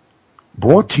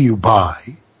 Brought to you by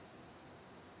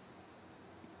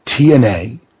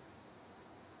TNA,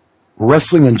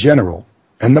 Wrestling in General,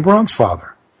 and the Bronx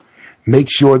Father.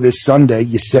 Make sure this Sunday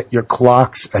you set your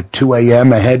clocks at 2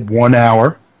 a.m. ahead 1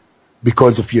 hour,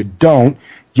 because if you don't,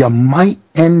 you might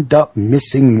end up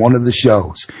missing one of the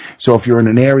shows. So if you're in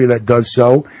an area that does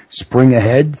so, spring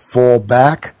ahead, fall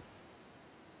back.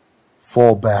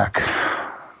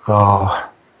 Oh,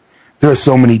 there are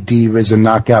so many divas and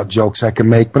knockout jokes I can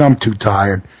make, but I'm too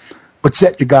tired. But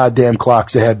set your goddamn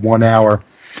clocks ahead 1 hour.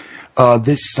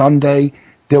 This Sunday,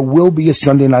 there will be a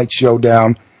Sunday night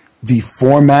showdown The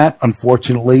format,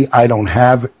 unfortunately, I don't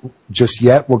have just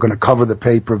yet. We're going to cover the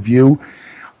pay-per-view.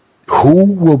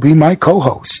 Who will be my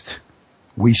co-host?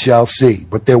 We shall see.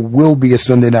 But there will be a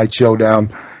Sunday Night Showdown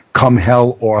come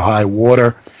hell or high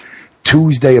water.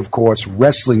 Tuesday, of course,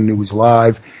 Wrestling News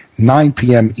Live, 9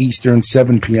 p.m. Eastern,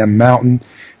 7 p.m. Mountain.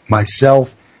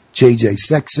 Myself, JJ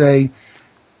Sexay.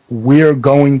 We're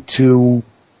going to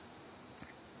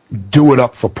do it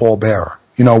up for Paul Bearer.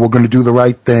 You know, we're going to do the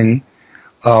right thing.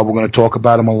 We're going to talk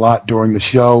about him a lot during the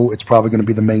show. It's probably going to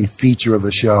be the main feature of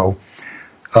the show.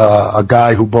 A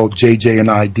guy who both JJ and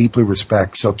I deeply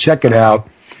respect. So check it out.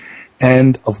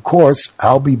 And, of course,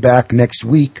 I'll be back next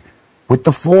week with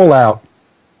the fallout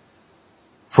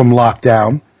from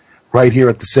lockdown right here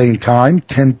at the same time,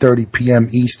 10:30 p.m.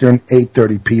 Eastern,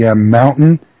 8:30 p.m.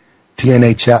 Mountain.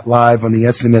 TNA Chat Live on the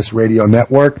SNS Radio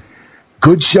Network.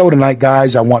 Good show tonight,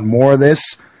 guys. I want more of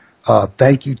this.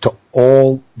 Thank you to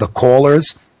all the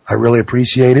callers. I really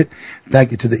appreciate it.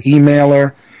 Thank you to the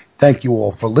emailer. Thank you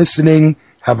all for listening.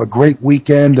 Have a great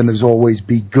weekend, and as always,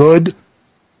 be good.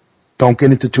 Don't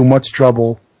get into too much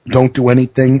trouble. Don't do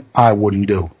anything I wouldn't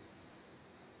do.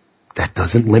 That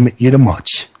doesn't limit you to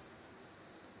much.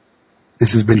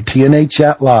 This has been TNA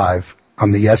Chat Live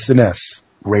on the SNS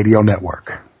Radio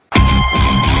Network.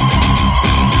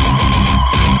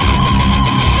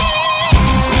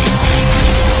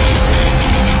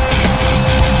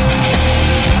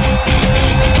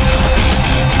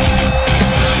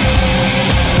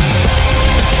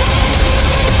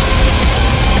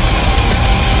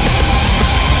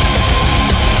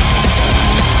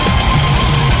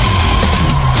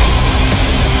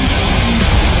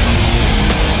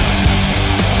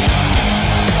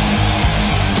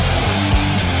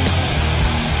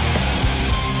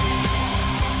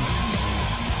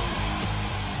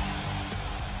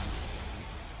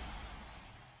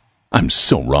 I'm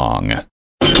so wrong.